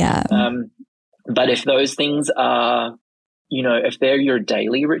times. Yeah. But if those things are, if they're your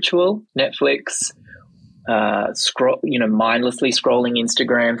daily ritual, Netflix, mindlessly scrolling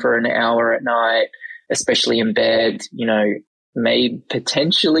Instagram for an hour at night, especially in bed, maybe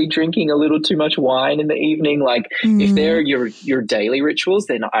potentially drinking a little too much wine in the evening. Like if they're your daily rituals,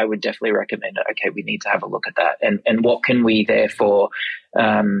 then I would definitely recommend it. Okay, we need to have a look at that. And what can we therefore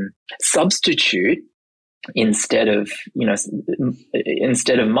substitute instead of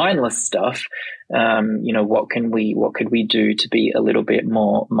mindless stuff? What could we do to be a little bit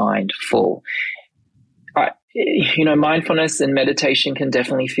more mindful? Mindfulness and meditation can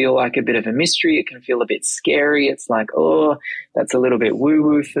definitely feel like a bit of a mystery. It can feel a bit scary. It's like, oh, that's a little bit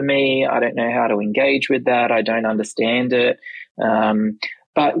woo-woo for me. I don't know how to engage with that. I don't understand it.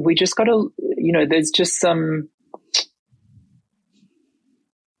 But we just got to, there's just some,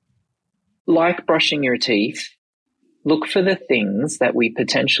 like brushing your teeth, look for the things that we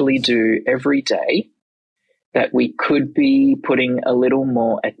potentially do every day that we could be putting a little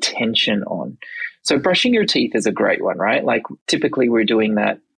more attention on. So brushing your teeth is a great one, right? Like typically we're doing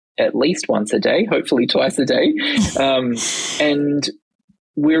that at least once a day, hopefully twice a day. And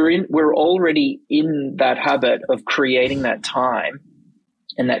we're already in that habit of creating that time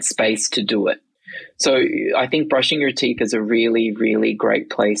and that space to do it. So I think brushing your teeth is a really, really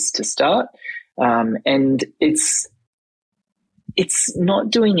great place to start. And it's not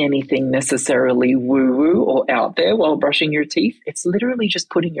doing anything necessarily woo-woo or out there while brushing your teeth. It's literally just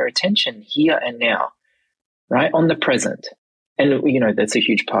putting your attention here and now, right, on the present. And, that's a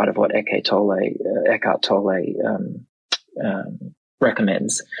huge part of what Eckhart Tolle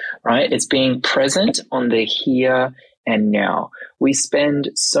recommends, right? It's being present on the here and now. We spend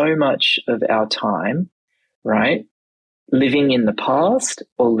so much of our time, right, living in the past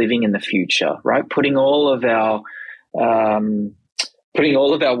or living in the future, right? Putting all of our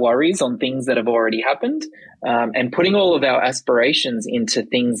worries on things that have already happened, and putting all of our aspirations into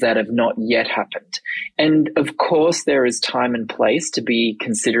things that have not yet happened. And of course, there is time and place to be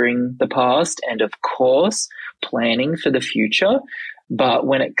considering the past and of course, planning for the future. But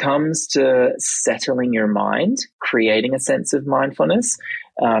when it comes to settling your mind, creating a sense of mindfulness,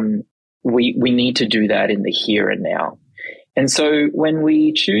 we need to do that in the here and now. And so when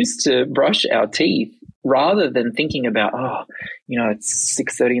we choose to brush our teeth, rather than thinking about, it's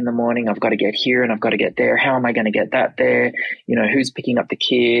 6:30 in the morning, I've got to get here and I've got to get there. How am I going to get that there? Who's picking up the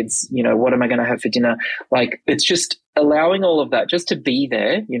kids? What am I going to have for dinner? Like, it's just allowing all of that just to be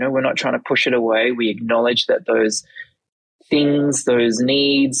there. We're not trying to push it away. We acknowledge that those things, those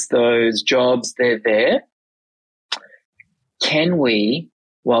needs, those jobs, they're there. Can we,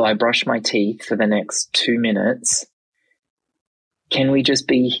 while I brush my teeth for the next 2 minutes, can we just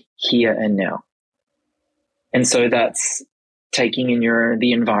be here and now? And so that's taking in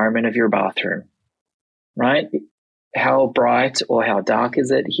the environment of your bathroom, right? How bright or how dark is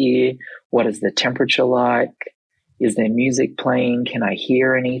it here? What is the temperature like? Is there music playing? Can I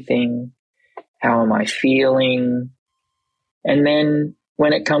hear anything? How am I feeling? And then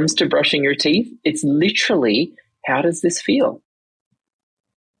when it comes to brushing your teeth, it's literally, how does this feel?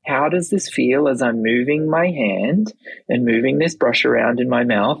 How does this feel as I'm moving my hand and moving this brush around in my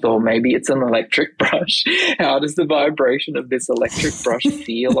mouth? Or maybe it's an electric brush. How does the vibration of this electric brush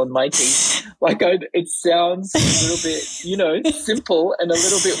feel on my teeth? Like, it sounds a little bit, simple and a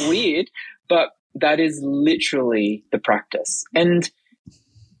little bit weird, but that is literally the practice. And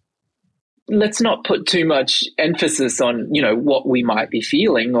let's not put too much emphasis on, what we might be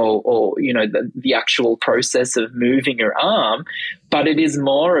feeling or the actual process of moving your arm, but it is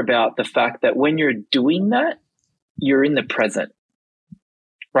more about the fact that when you're doing that, you're in the present,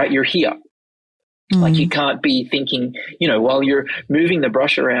 right? You're here. Like, you can't be thinking, while you're moving the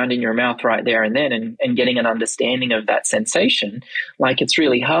brush around in your mouth right there and then and getting an understanding of that sensation, like, it's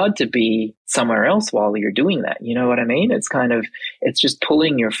really hard to be somewhere else while you're doing that. You know what I mean? It's just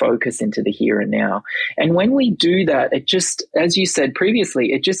pulling your focus into the here and now. And when we do that, it just, as you said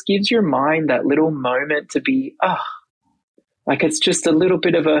previously, it just gives your mind that little moment to be, like, it's just a little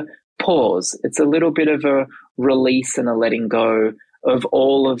bit of a pause. It's a little bit of a release and a letting go of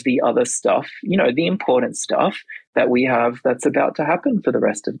all of the other stuff, the important stuff that we have that's about to happen for the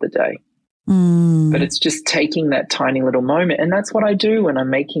rest of the day. But it's just taking that tiny little moment. And that's what I do when I'm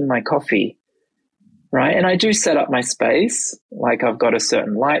making my coffee, right? And I do set up my space. Like, I've got a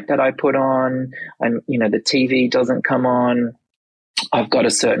certain light that I put on, and, the TV doesn't come on. I've got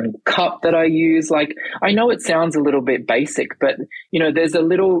a certain cup that I use. Like, I know it sounds a little bit basic, but, there's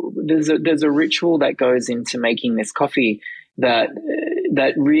a ritual that goes into making this coffee that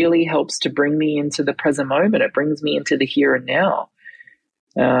really helps to bring me into the present moment. It brings me into the here and now.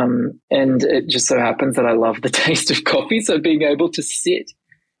 And it just so happens that I love the taste of coffee. So being able to sit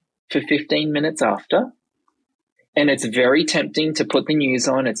for 15 minutes after, and it's very tempting to put the news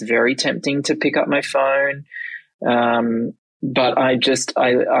on. It's very tempting to pick up my phone. But I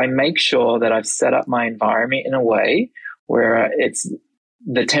make sure that I've set up my environment in a way where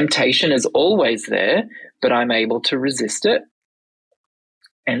the temptation is always there, but I'm able to resist it.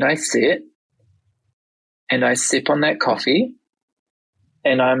 And I sit and I sip on that coffee,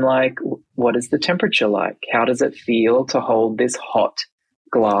 and I'm like, what is the temperature like? How does it feel to hold this hot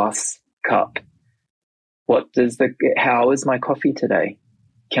glass cup? How is my coffee today?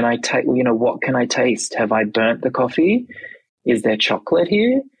 Can I take, what can I taste? Have I burnt the coffee? Is there chocolate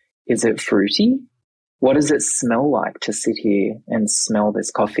here? Is it fruity? What does it smell like to sit here and smell this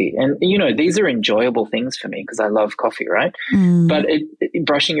coffee? And, these are enjoyable things for me because I love coffee, right? But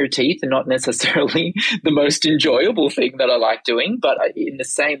brushing your teeth are not necessarily the most enjoyable thing that I like doing. But in the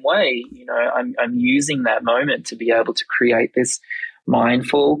same way, I'm using that moment to be able to create this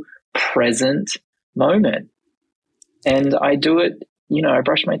mindful, present moment. And I do it, I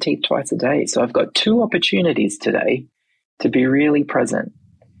brush my teeth twice a day. So I've got 2 opportunities today to be really present.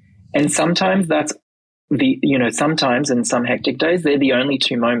 And sometimes that's sometimes in some hectic days, they're the only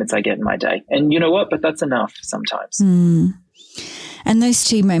 2 moments I get in my day. And you know what? But that's enough sometimes. And those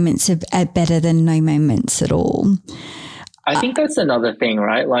 2 moments are better than no moments at all. I think that's another thing,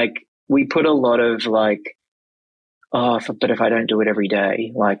 right? Like, we put a lot of like, but if I don't do it every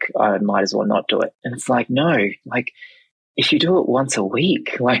day, like, I might as well not do it. And it's like, no, like, if you do it once a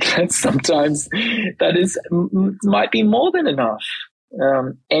week, like, might be more than enough.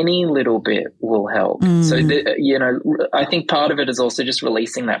 Any little bit will help. So, I think part of it is also just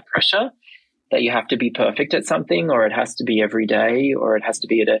releasing that pressure that you have to be perfect at something, or it has to be every day, or it has to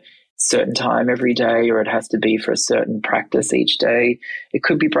be at a certain time every day, or it has to be for a certain practice each day. It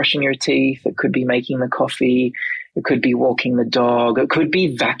could be brushing your teeth. It could be making the coffee. It could be walking the dog. It could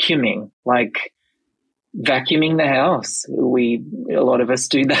be vacuuming, like vacuuming the house. A lot of us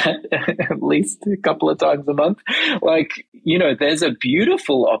do that at least a couple of times a month. Like, there's a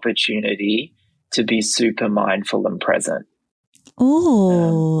beautiful opportunity to be super mindful and present.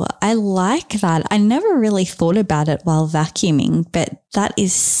 Oh, I like that. I never really thought about it while vacuuming, but that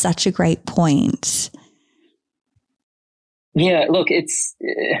is such a great point. Yeah, look, it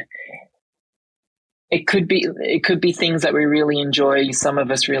could be things that we really enjoy. Some of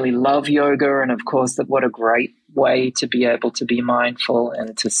us really love yoga, and of course, what a great way to be able to be mindful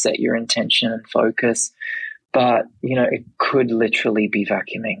and to set your intention and focus. but, it could literally be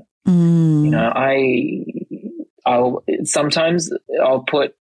vacuuming. I'll sometimes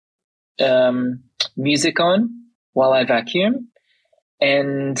put music on while I vacuum.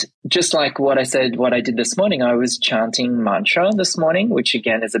 And just like what I did this morning, I was chanting mantra this morning, which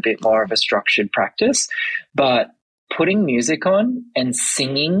again is a bit more of a structured practice, but putting music on and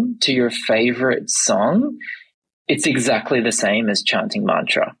singing to your favorite song, it's exactly the same as chanting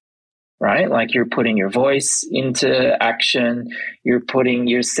mantra, right? Like you're putting your voice into action, you're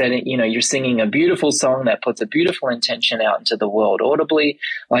singing a beautiful song that puts a beautiful intention out into the world audibly.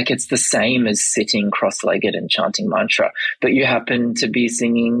 Like it's the same as sitting cross-legged and chanting mantra, but you happen to be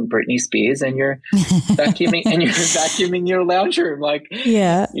singing Britney Spears and you're vacuuming your lounge room. Like,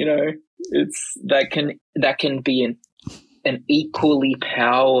 it's that can be an equally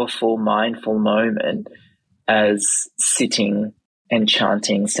powerful mindful moment as sitting and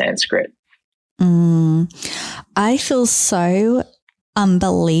chanting Sanskrit. I feel so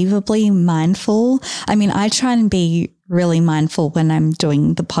unbelievably mindful. I mean, I try and be really mindful when I'm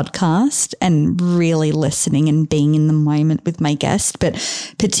doing the podcast and really listening and being in the moment with my guest. But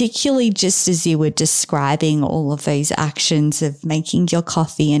particularly just as you were describing all of those actions of making your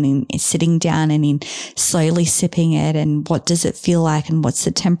coffee and in sitting down and in slowly sipping it and what does it feel like and what's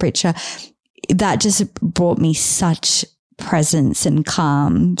the temperature, that just brought me such presence and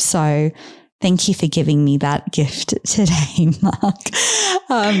calm. So thank you for giving me that gift today, Mark.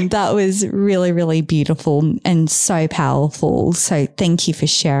 That was really, really beautiful and so powerful. So thank you for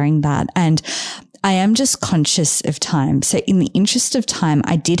sharing that. And I am just conscious of time. So in the interest of time,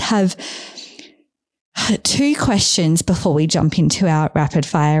 I did have 2 questions before we jump into our rapid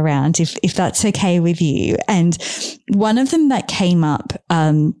fire round, if that's okay with you. And one of them that came up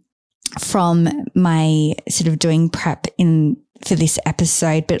from my sort of doing prep for this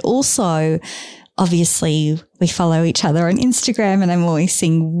episode, but also obviously we follow each other on Instagram and I'm always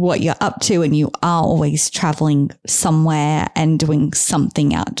seeing what you're up to and you are always traveling somewhere and doing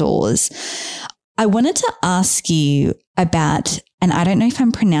something outdoors. I wanted to ask you about, and I don't know if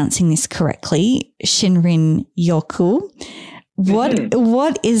I'm pronouncing this correctly, Shinrin Yoku.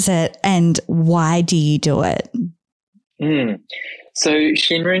 What is it and why do you do it? So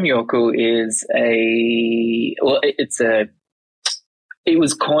Shinrin Yoku is it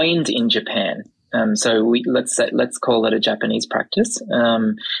was coined in Japan. So let's call it a Japanese practice.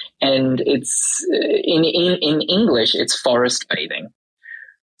 And it's in English, it's forest bathing.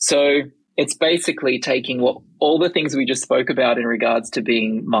 So it's basically taking all the things we just spoke about in regards to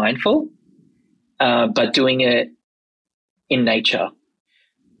being mindful, but doing it in nature.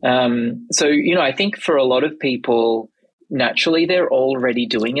 So, I think for a lot of people, naturally they're already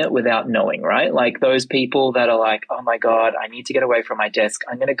doing it without knowing, right? Like those people that are like, oh my God, I need to get away from my desk.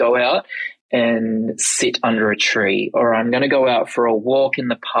 I'm going to go out and sit under a tree, or I'm going to go out for a walk in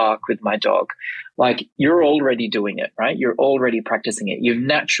the park with my dog. Like you're already doing it, right? You're already practicing it. You've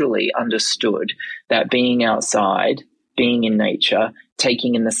naturally understood that being outside, being in nature,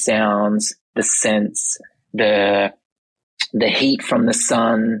 taking in the sounds, the scents, the heat from the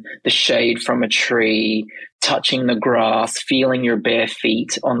sun, the shade from a tree, touching the grass, feeling your bare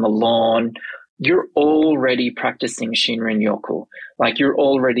feet on the lawn, you're already practicing Shinrin Yoku. Like you're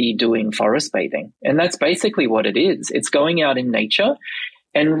already doing forest bathing. And that's basically what it is. It's going out in nature.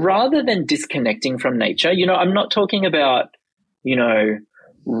 And rather than disconnecting from nature, I'm not talking about,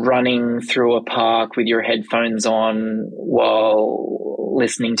 running through a park with your headphones on while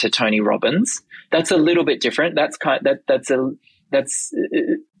listening to Tony Robbins. That's a little bit different. That's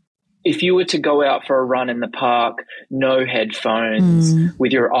if you were to go out for a run in the park, no headphones,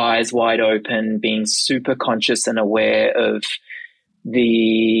 with your eyes wide open, being super conscious and aware of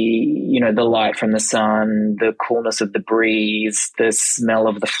the light from the sun, the coolness of the breeze, the smell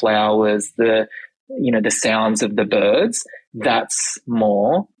of the flowers, the sounds of the birds, that's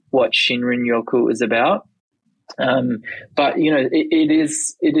more what Shinrin Yoku is about. But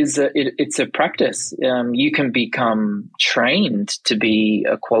it's a practice. You can become trained to be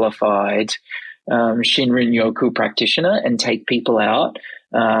a qualified Shinrin Yoku practitioner and take people out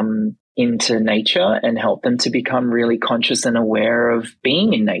into nature and help them to become really conscious and aware of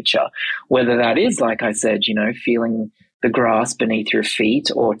being in nature. Whether that is, like I said, feeling the grass beneath your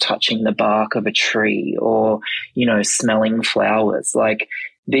feet, or touching the bark of a tree, or smelling flowers. Like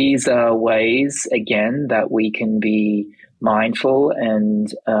these are ways, again, that we can be mindful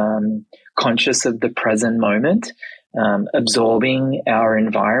and conscious of the present moment, absorbing our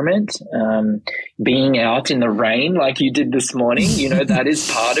environment, being out in the rain like you did this morning. That is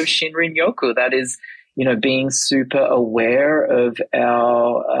part of Shinrin Yoku. That is, being super aware of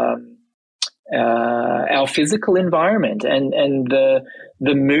our physical environment and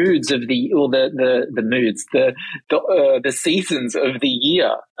the moods of the seasons of the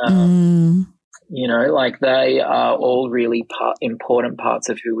year. You know, like they are all really important parts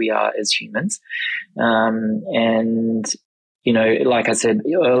of who we are as humans. And, you know, like I said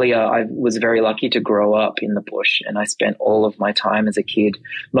earlier, I was very lucky to grow up in the bush, and I spent all of my time as a kid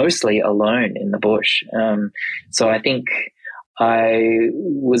mostly alone in the bush. So I think I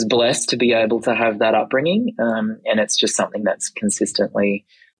was blessed to be able to have that upbringing, and it's just something that's consistently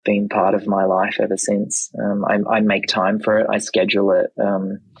been part of my life ever since. I make time for it. I schedule it,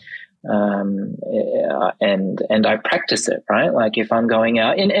 and I practice it, right? Like if I'm going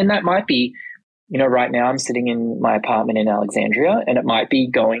out, and that might be, you know, right now I'm sitting in my apartment in Alexandria, and it might be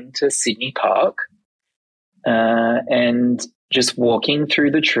going to Sydney Park and just walking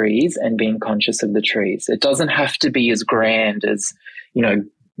through the trees and being conscious of the trees. It doesn't have to be as grand as, you know,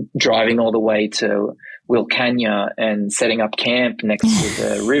 driving all the way to Wilcannia and setting up camp next to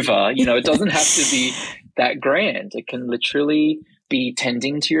the river. You know, it doesn't have to be that grand. It can literally be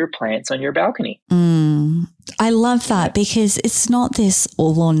tending to your plants on your balcony. I love that, because it's not this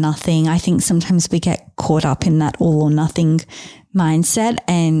all or nothing. I think sometimes we get caught up in that all or nothing mindset,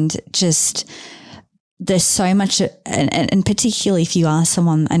 and just there's so much, and particularly if you are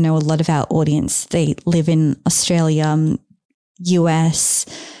someone, I know a lot of our audience, they live in Australia, US,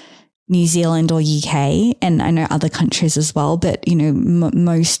 New Zealand or UK, and I know other countries as well, but, you know,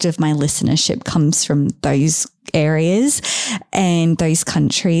 most of my listenership comes from those areas and those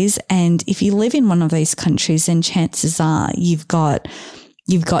countries. And if you live in one of those countries, then chances are you've got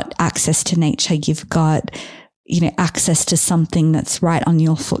access to nature, you've got, you know, access to something that's right on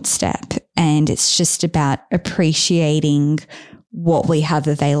your footstep. And it's just about appreciating what we have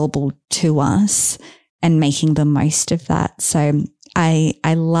available to us and making the most of that. So I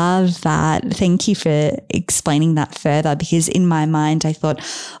love that. Thank you for explaining that further, because in my mind I thought,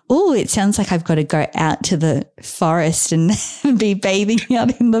 oh, it sounds like I've got to go out to the forest and be bathing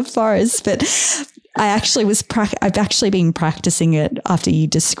out in the forest. But I've actually been practicing it after you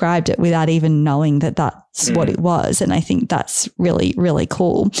described it without even knowing that that's what it was. And I think that's really, really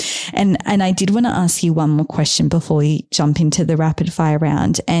cool. And I did want to ask you one more question before we jump into the rapid fire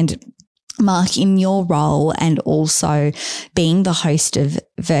round. And Mark, in your role and also being the host of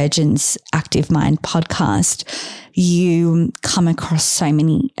Virgin's Active Mind podcast, you come across so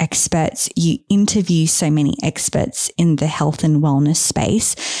many experts, you interview so many experts in the health and wellness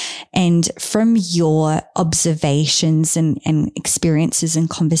space. And from your observations and experiences and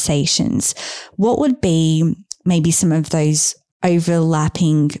conversations, what would be maybe some of those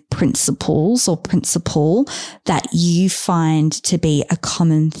overlapping principles or principle that you find to be a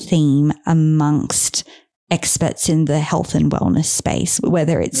common theme amongst experts in the health and wellness space,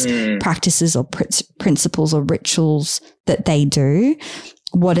 whether it's practices or principles or rituals that they do?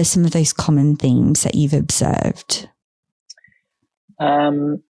 What are some of those common themes that you've observed?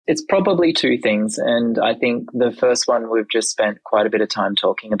 It's probably two things. And I think the first one we've just spent quite a bit of time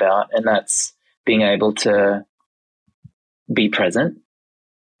talking about, and that's being able to be present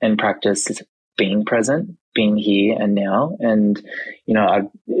and practice being present, being here and now. And, you know,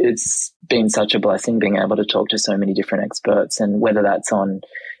 it's been such a blessing being able to talk to so many different experts, and whether that's on,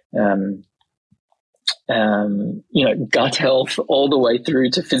 you know, gut health all the way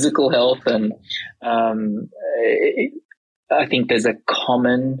through to physical health. And I think there's a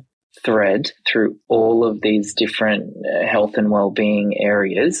common thread through all of these different health and well-being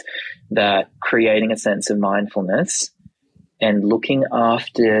areas, that creating a sense of mindfulness and looking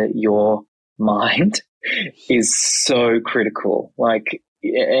after your mind is so critical. Like,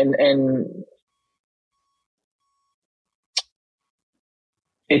 and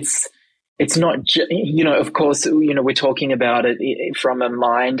it's not, you know, of course, you know, we're talking about it from a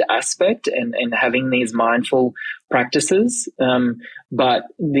mind aspect and having these mindful practices. But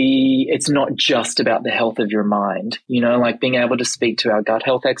it's not just about the health of your mind, you know, like being able to speak to our gut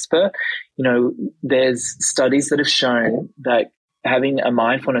health expert. You know, there's studies that have shown that having a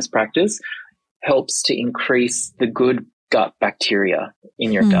mindfulness practice helps to increase the good gut bacteria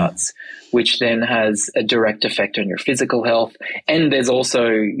in your guts, which then has a direct effect on your physical health. And there's also,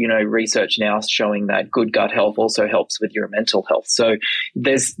 you know, research now showing that good gut health also helps with your mental health. So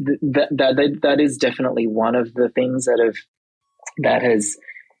there's that is definitely one of the things that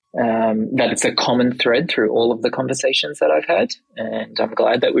it's a common thread through all of the conversations that I've had. And I'm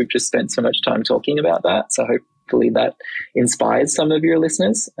glad that we've just spent so much time talking about that. So hopefully that inspires some of your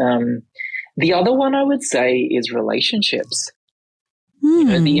listeners. The other one I would say is relationships. You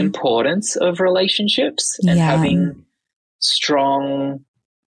know, the importance of relationships and having strong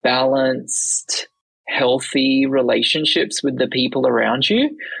balanced, healthy relationships with the people around you,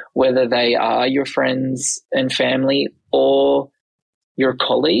 whether they are your friends and family or your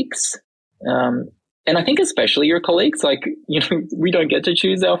colleagues. And I think especially your colleagues, like, we don't get to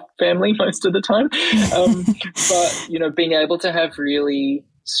choose our family most of the time. But, being able to have really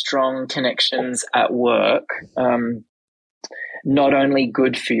strong connections at work, not only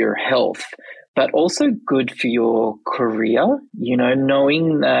good for your health, but also good for your career,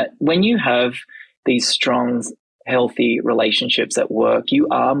 knowing that when you have these strong, healthy relationships at work, you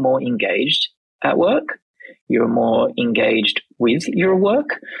are more engaged at work. You're more engaged with your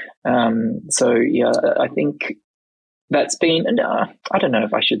work. I think that's been, I don't know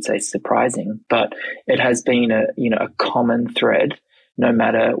if I should say surprising, but it has been a common thread, no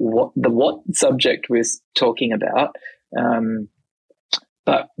matter what subject we're talking about.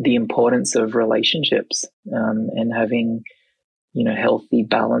 But the importance of relationships, and having, healthy,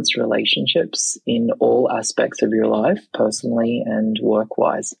 balanced relationships in all aspects of your life, personally and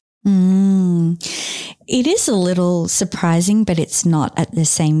work-wise. It is a little surprising, but it's not at the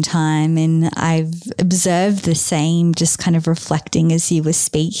same time. And I've observed the same, just kind of reflecting as you were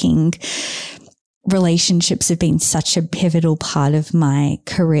speaking. Relationships have been such a pivotal part of my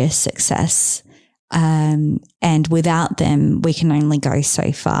career success. And without them, we can only go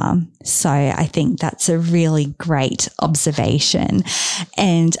so far. So I think that's a really great observation.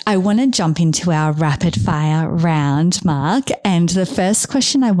 And I want to jump into our rapid fire round, Mark. And the first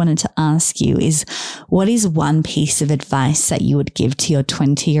question I wanted to ask you is, what is one piece of advice that you would give to your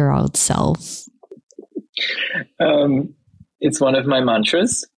 20-year-old self? It's one of my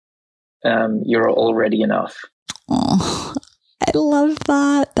mantras. You're already enough. Oh, I love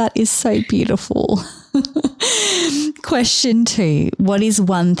that. That is so beautiful. Question 2. What is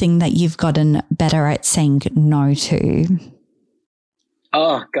one thing that you've gotten better at saying no to?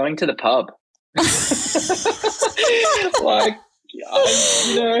 Oh, going to the pub.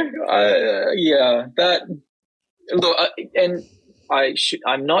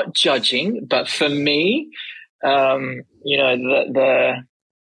 I'm not judging, but for me,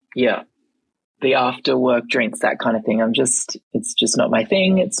 the after work drinks, that kind of thing. It's just not my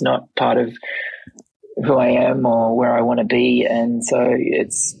thing. It's not part of who I am or where I want to be. And so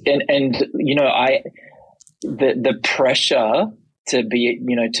the pressure to be,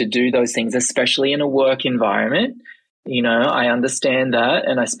 to do those things, especially in a work environment, I understand that.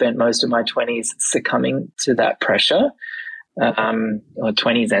 And I spent most of my 20s succumbing to that pressure, or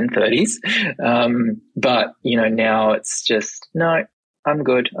 20s and 30s. But, now it's just, no, I'm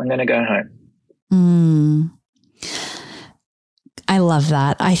good. I'm going to go home. I love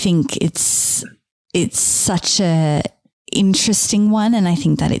that. I think it's such a interesting one, and I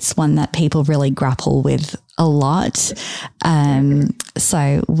think that it's one that people really grapple with a lot.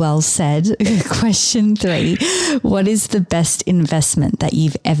 So well said. Question 3. What is the best investment that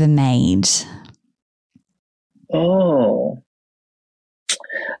you've ever made? Oh,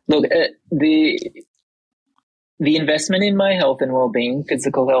 look, the investment in my health and well-being,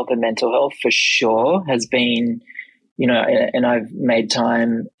 physical health and mental health, for sure, has been, and I've made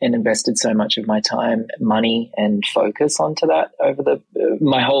time and invested so much of my time, money and focus onto that over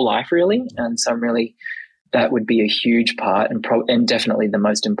my whole life, really. And so that would be a huge part and definitely the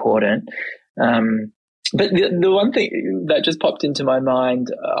most important. But the one thing that just popped into my mind,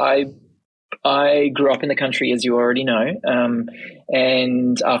 I grew up in the country, as you already know.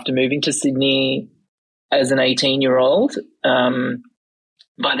 And after moving to Sydney as an 18-year-old,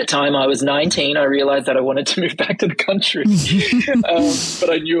 by the time I was 19, I realized that I wanted to move back to the country, but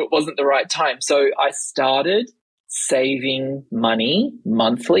I knew it wasn't the right time. So I started saving money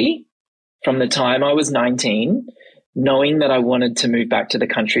monthly from the time I was 19, knowing that I wanted to move back to the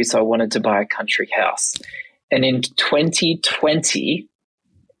country. So I wanted to buy a country house. And in 2020,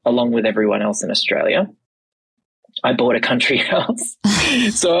 along with everyone else in Australia, I bought a country house.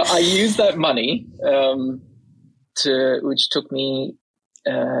 So I used that money, which took me,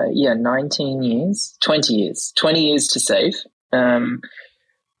 20 years to save.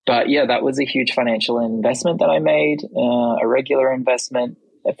 But yeah, that was a huge financial investment that I made, a regular investment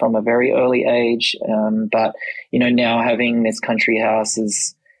from a very early age. But, now having this country house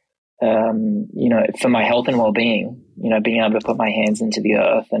is, for my health and well-being, being able to put my hands into the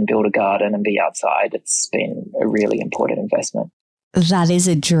earth and build a garden and be outside, it's been a really important investment. That is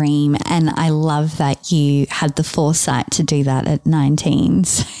a dream. And I love that you had the foresight to do that at 19. I'm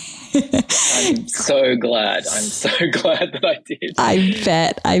so glad that I did.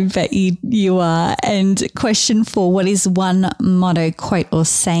 I bet you are. And question 4, what is one motto, quote, or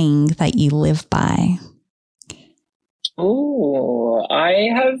saying that you live by? Oh, I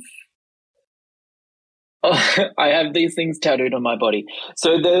have these things tattooed on my body.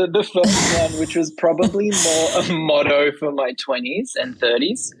 So the first one, which was probably more a motto for my 20s and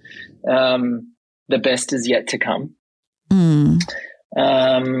 30s, the best is yet to come.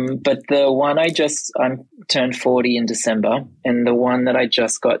 But the one I'm turned 40 in December, and the one that I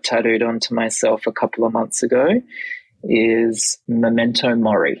just got tattooed onto myself a couple of months ago is Memento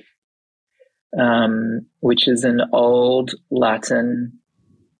Mori, which is an old Latin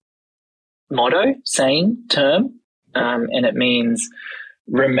motto, saying, term, and it means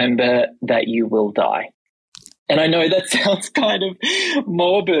remember that you will die. And I know that sounds kind of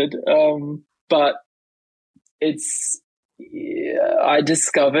morbid, but I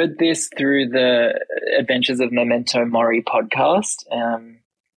discovered this through the Adventures of Memento Mori podcast,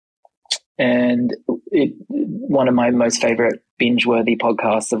 and one of my most favorite binge-worthy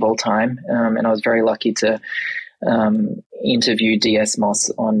podcasts of all time. And I was very lucky to interview DS Moss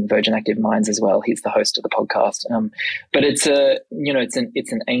on Virgin Active Minds as well. He's the host of the podcast. But it's an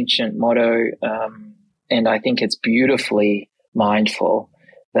ancient motto, and I think it's beautifully mindful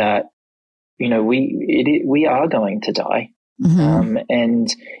that we are going to die.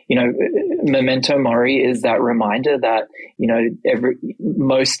 And Memento Mori is that reminder that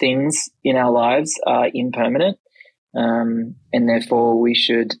most things in our lives are impermanent, and therefore we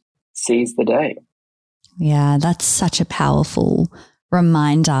should seize the day. Yeah, that's such a powerful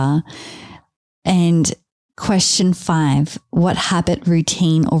reminder. And question 5, what habit,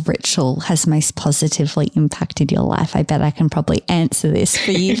 routine or ritual has most positively impacted your life? I bet I can probably answer this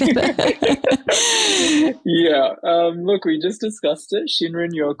for you. Yeah. Look, we just discussed it,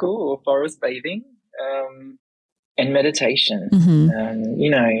 Shinrin Yoku or forest bathing, and meditation.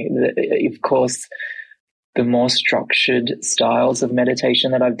 Of course, the more structured styles of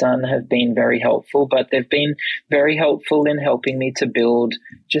meditation that I've done have been very helpful, but they've been very helpful in helping me to build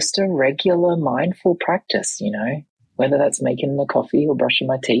just a regular mindful practice, whether that's making the coffee or brushing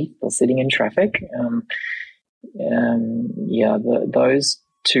my teeth or sitting in traffic. Those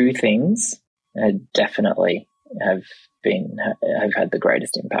two things definitely have had the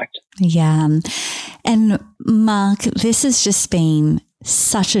greatest impact. Yeah. And Mark, this has just been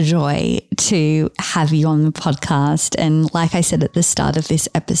such a joy to have you on the podcast. And like I said at the start of this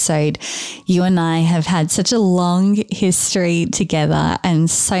episode, you and I have had such a long history together, and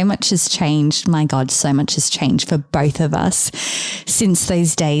so much has changed. My God, so much has changed for both of us since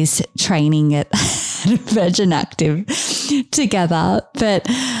those days training at Virgin Active together. But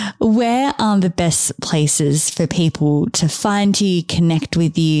where are the best places for people to find you, connect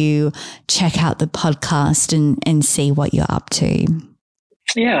with you, check out the podcast and see what you're up to?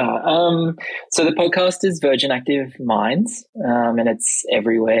 Yeah. So the podcast is Virgin Active Minds, and it's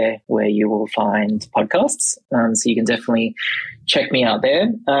everywhere where you will find podcasts. So you can definitely check me out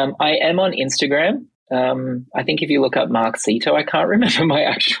there. I am on Instagram. I think if you look up Mark Seeto, I can't remember my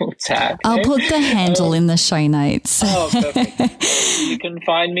actual tag. I'll put the handle in the show notes. Oh, perfect. You can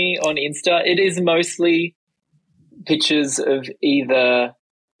find me on Insta. It is mostly pictures of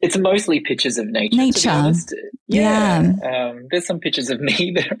it's mostly pictures of nature. To be honest. Yeah. There's some pictures of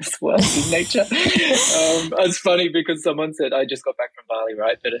me there as well in nature. It's funny because someone said, I just got back from Bali,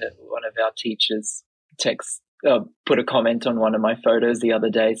 right? But one of our teachers put a comment on one of my photos the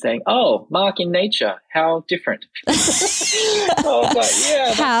other day saying, "Oh, Mark in nature, how different." I was like,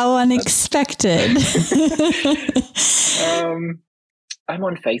 yeah. How unexpected. I'm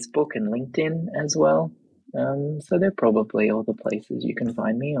on Facebook and LinkedIn as well. So they're probably all the places you can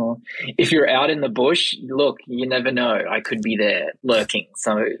find me. Or if you're out in the bush, look, you never know. I could be there lurking.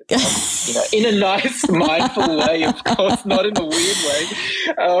 So, in a nice, mindful way, of course, not in a weird way.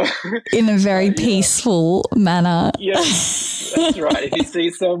 In a very peaceful manner. Yes, that's right. If you see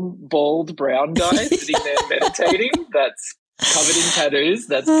some bald brown guy sitting there meditating, that's covered in tattoos,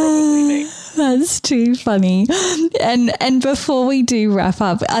 that's probably me. That's too funny. And before we do wrap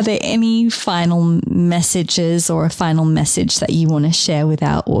up, are there any final messages or a final message that you want to share with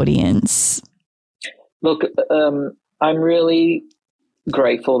our audience? Look, I'm really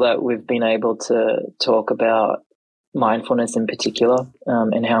grateful that we've been able to talk about mindfulness in particular,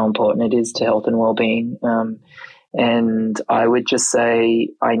 and how important it is to health and well-being. And I would just say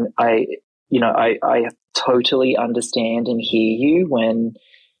I totally understand and hear you when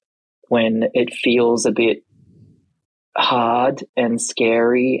it feels a bit hard and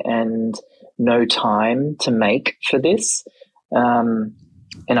scary and no time to make for this. And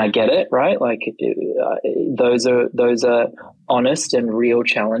I get it, right? Like those are honest and real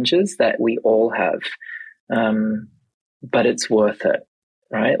challenges that we all have. But it's worth it.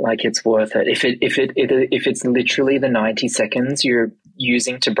 right? Like it's worth it. If it's literally the 90 seconds you're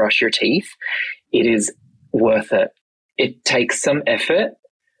using to brush your teeth, it is worth it. It takes some effort,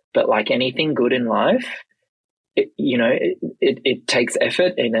 but like anything good in life, it takes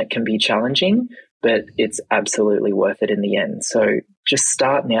effort and it can be challenging, but it's absolutely worth it in the end. So just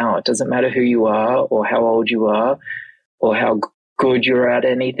start now. It doesn't matter who you are or how old you are or how good you're at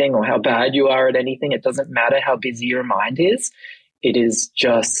anything or how bad you are at anything. It doesn't matter how busy your mind is. It is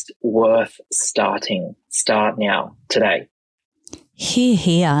just worth starting. Start now, today. Hear,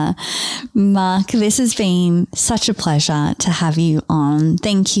 hear. Mark, this has been such a pleasure to have you on.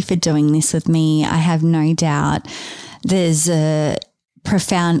 Thank you for doing this with me. I have no doubt there's a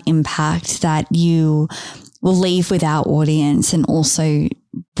profound impact that you will leave with our audience, and also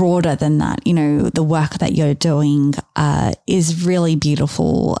broader than that. You know, the work that you're doing is really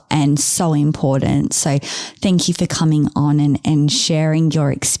beautiful and so important. So thank you for coming on and sharing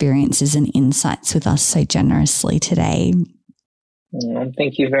your experiences and insights with us so generously today.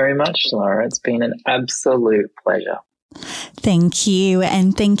 Thank you very much, Laura. It's been an absolute pleasure. Thank you.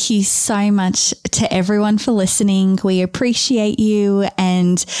 And thank you so much to everyone for listening. We appreciate you,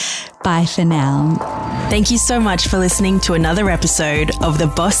 and bye for now. Thank you so much for listening to another episode of the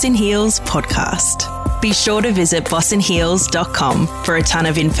Boss in Heels podcast. Be sure to visit bossinheels.com for a ton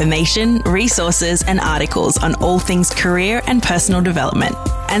of information, resources, and articles on all things career and personal development.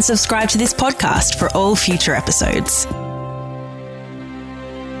 And subscribe to this podcast for all future episodes.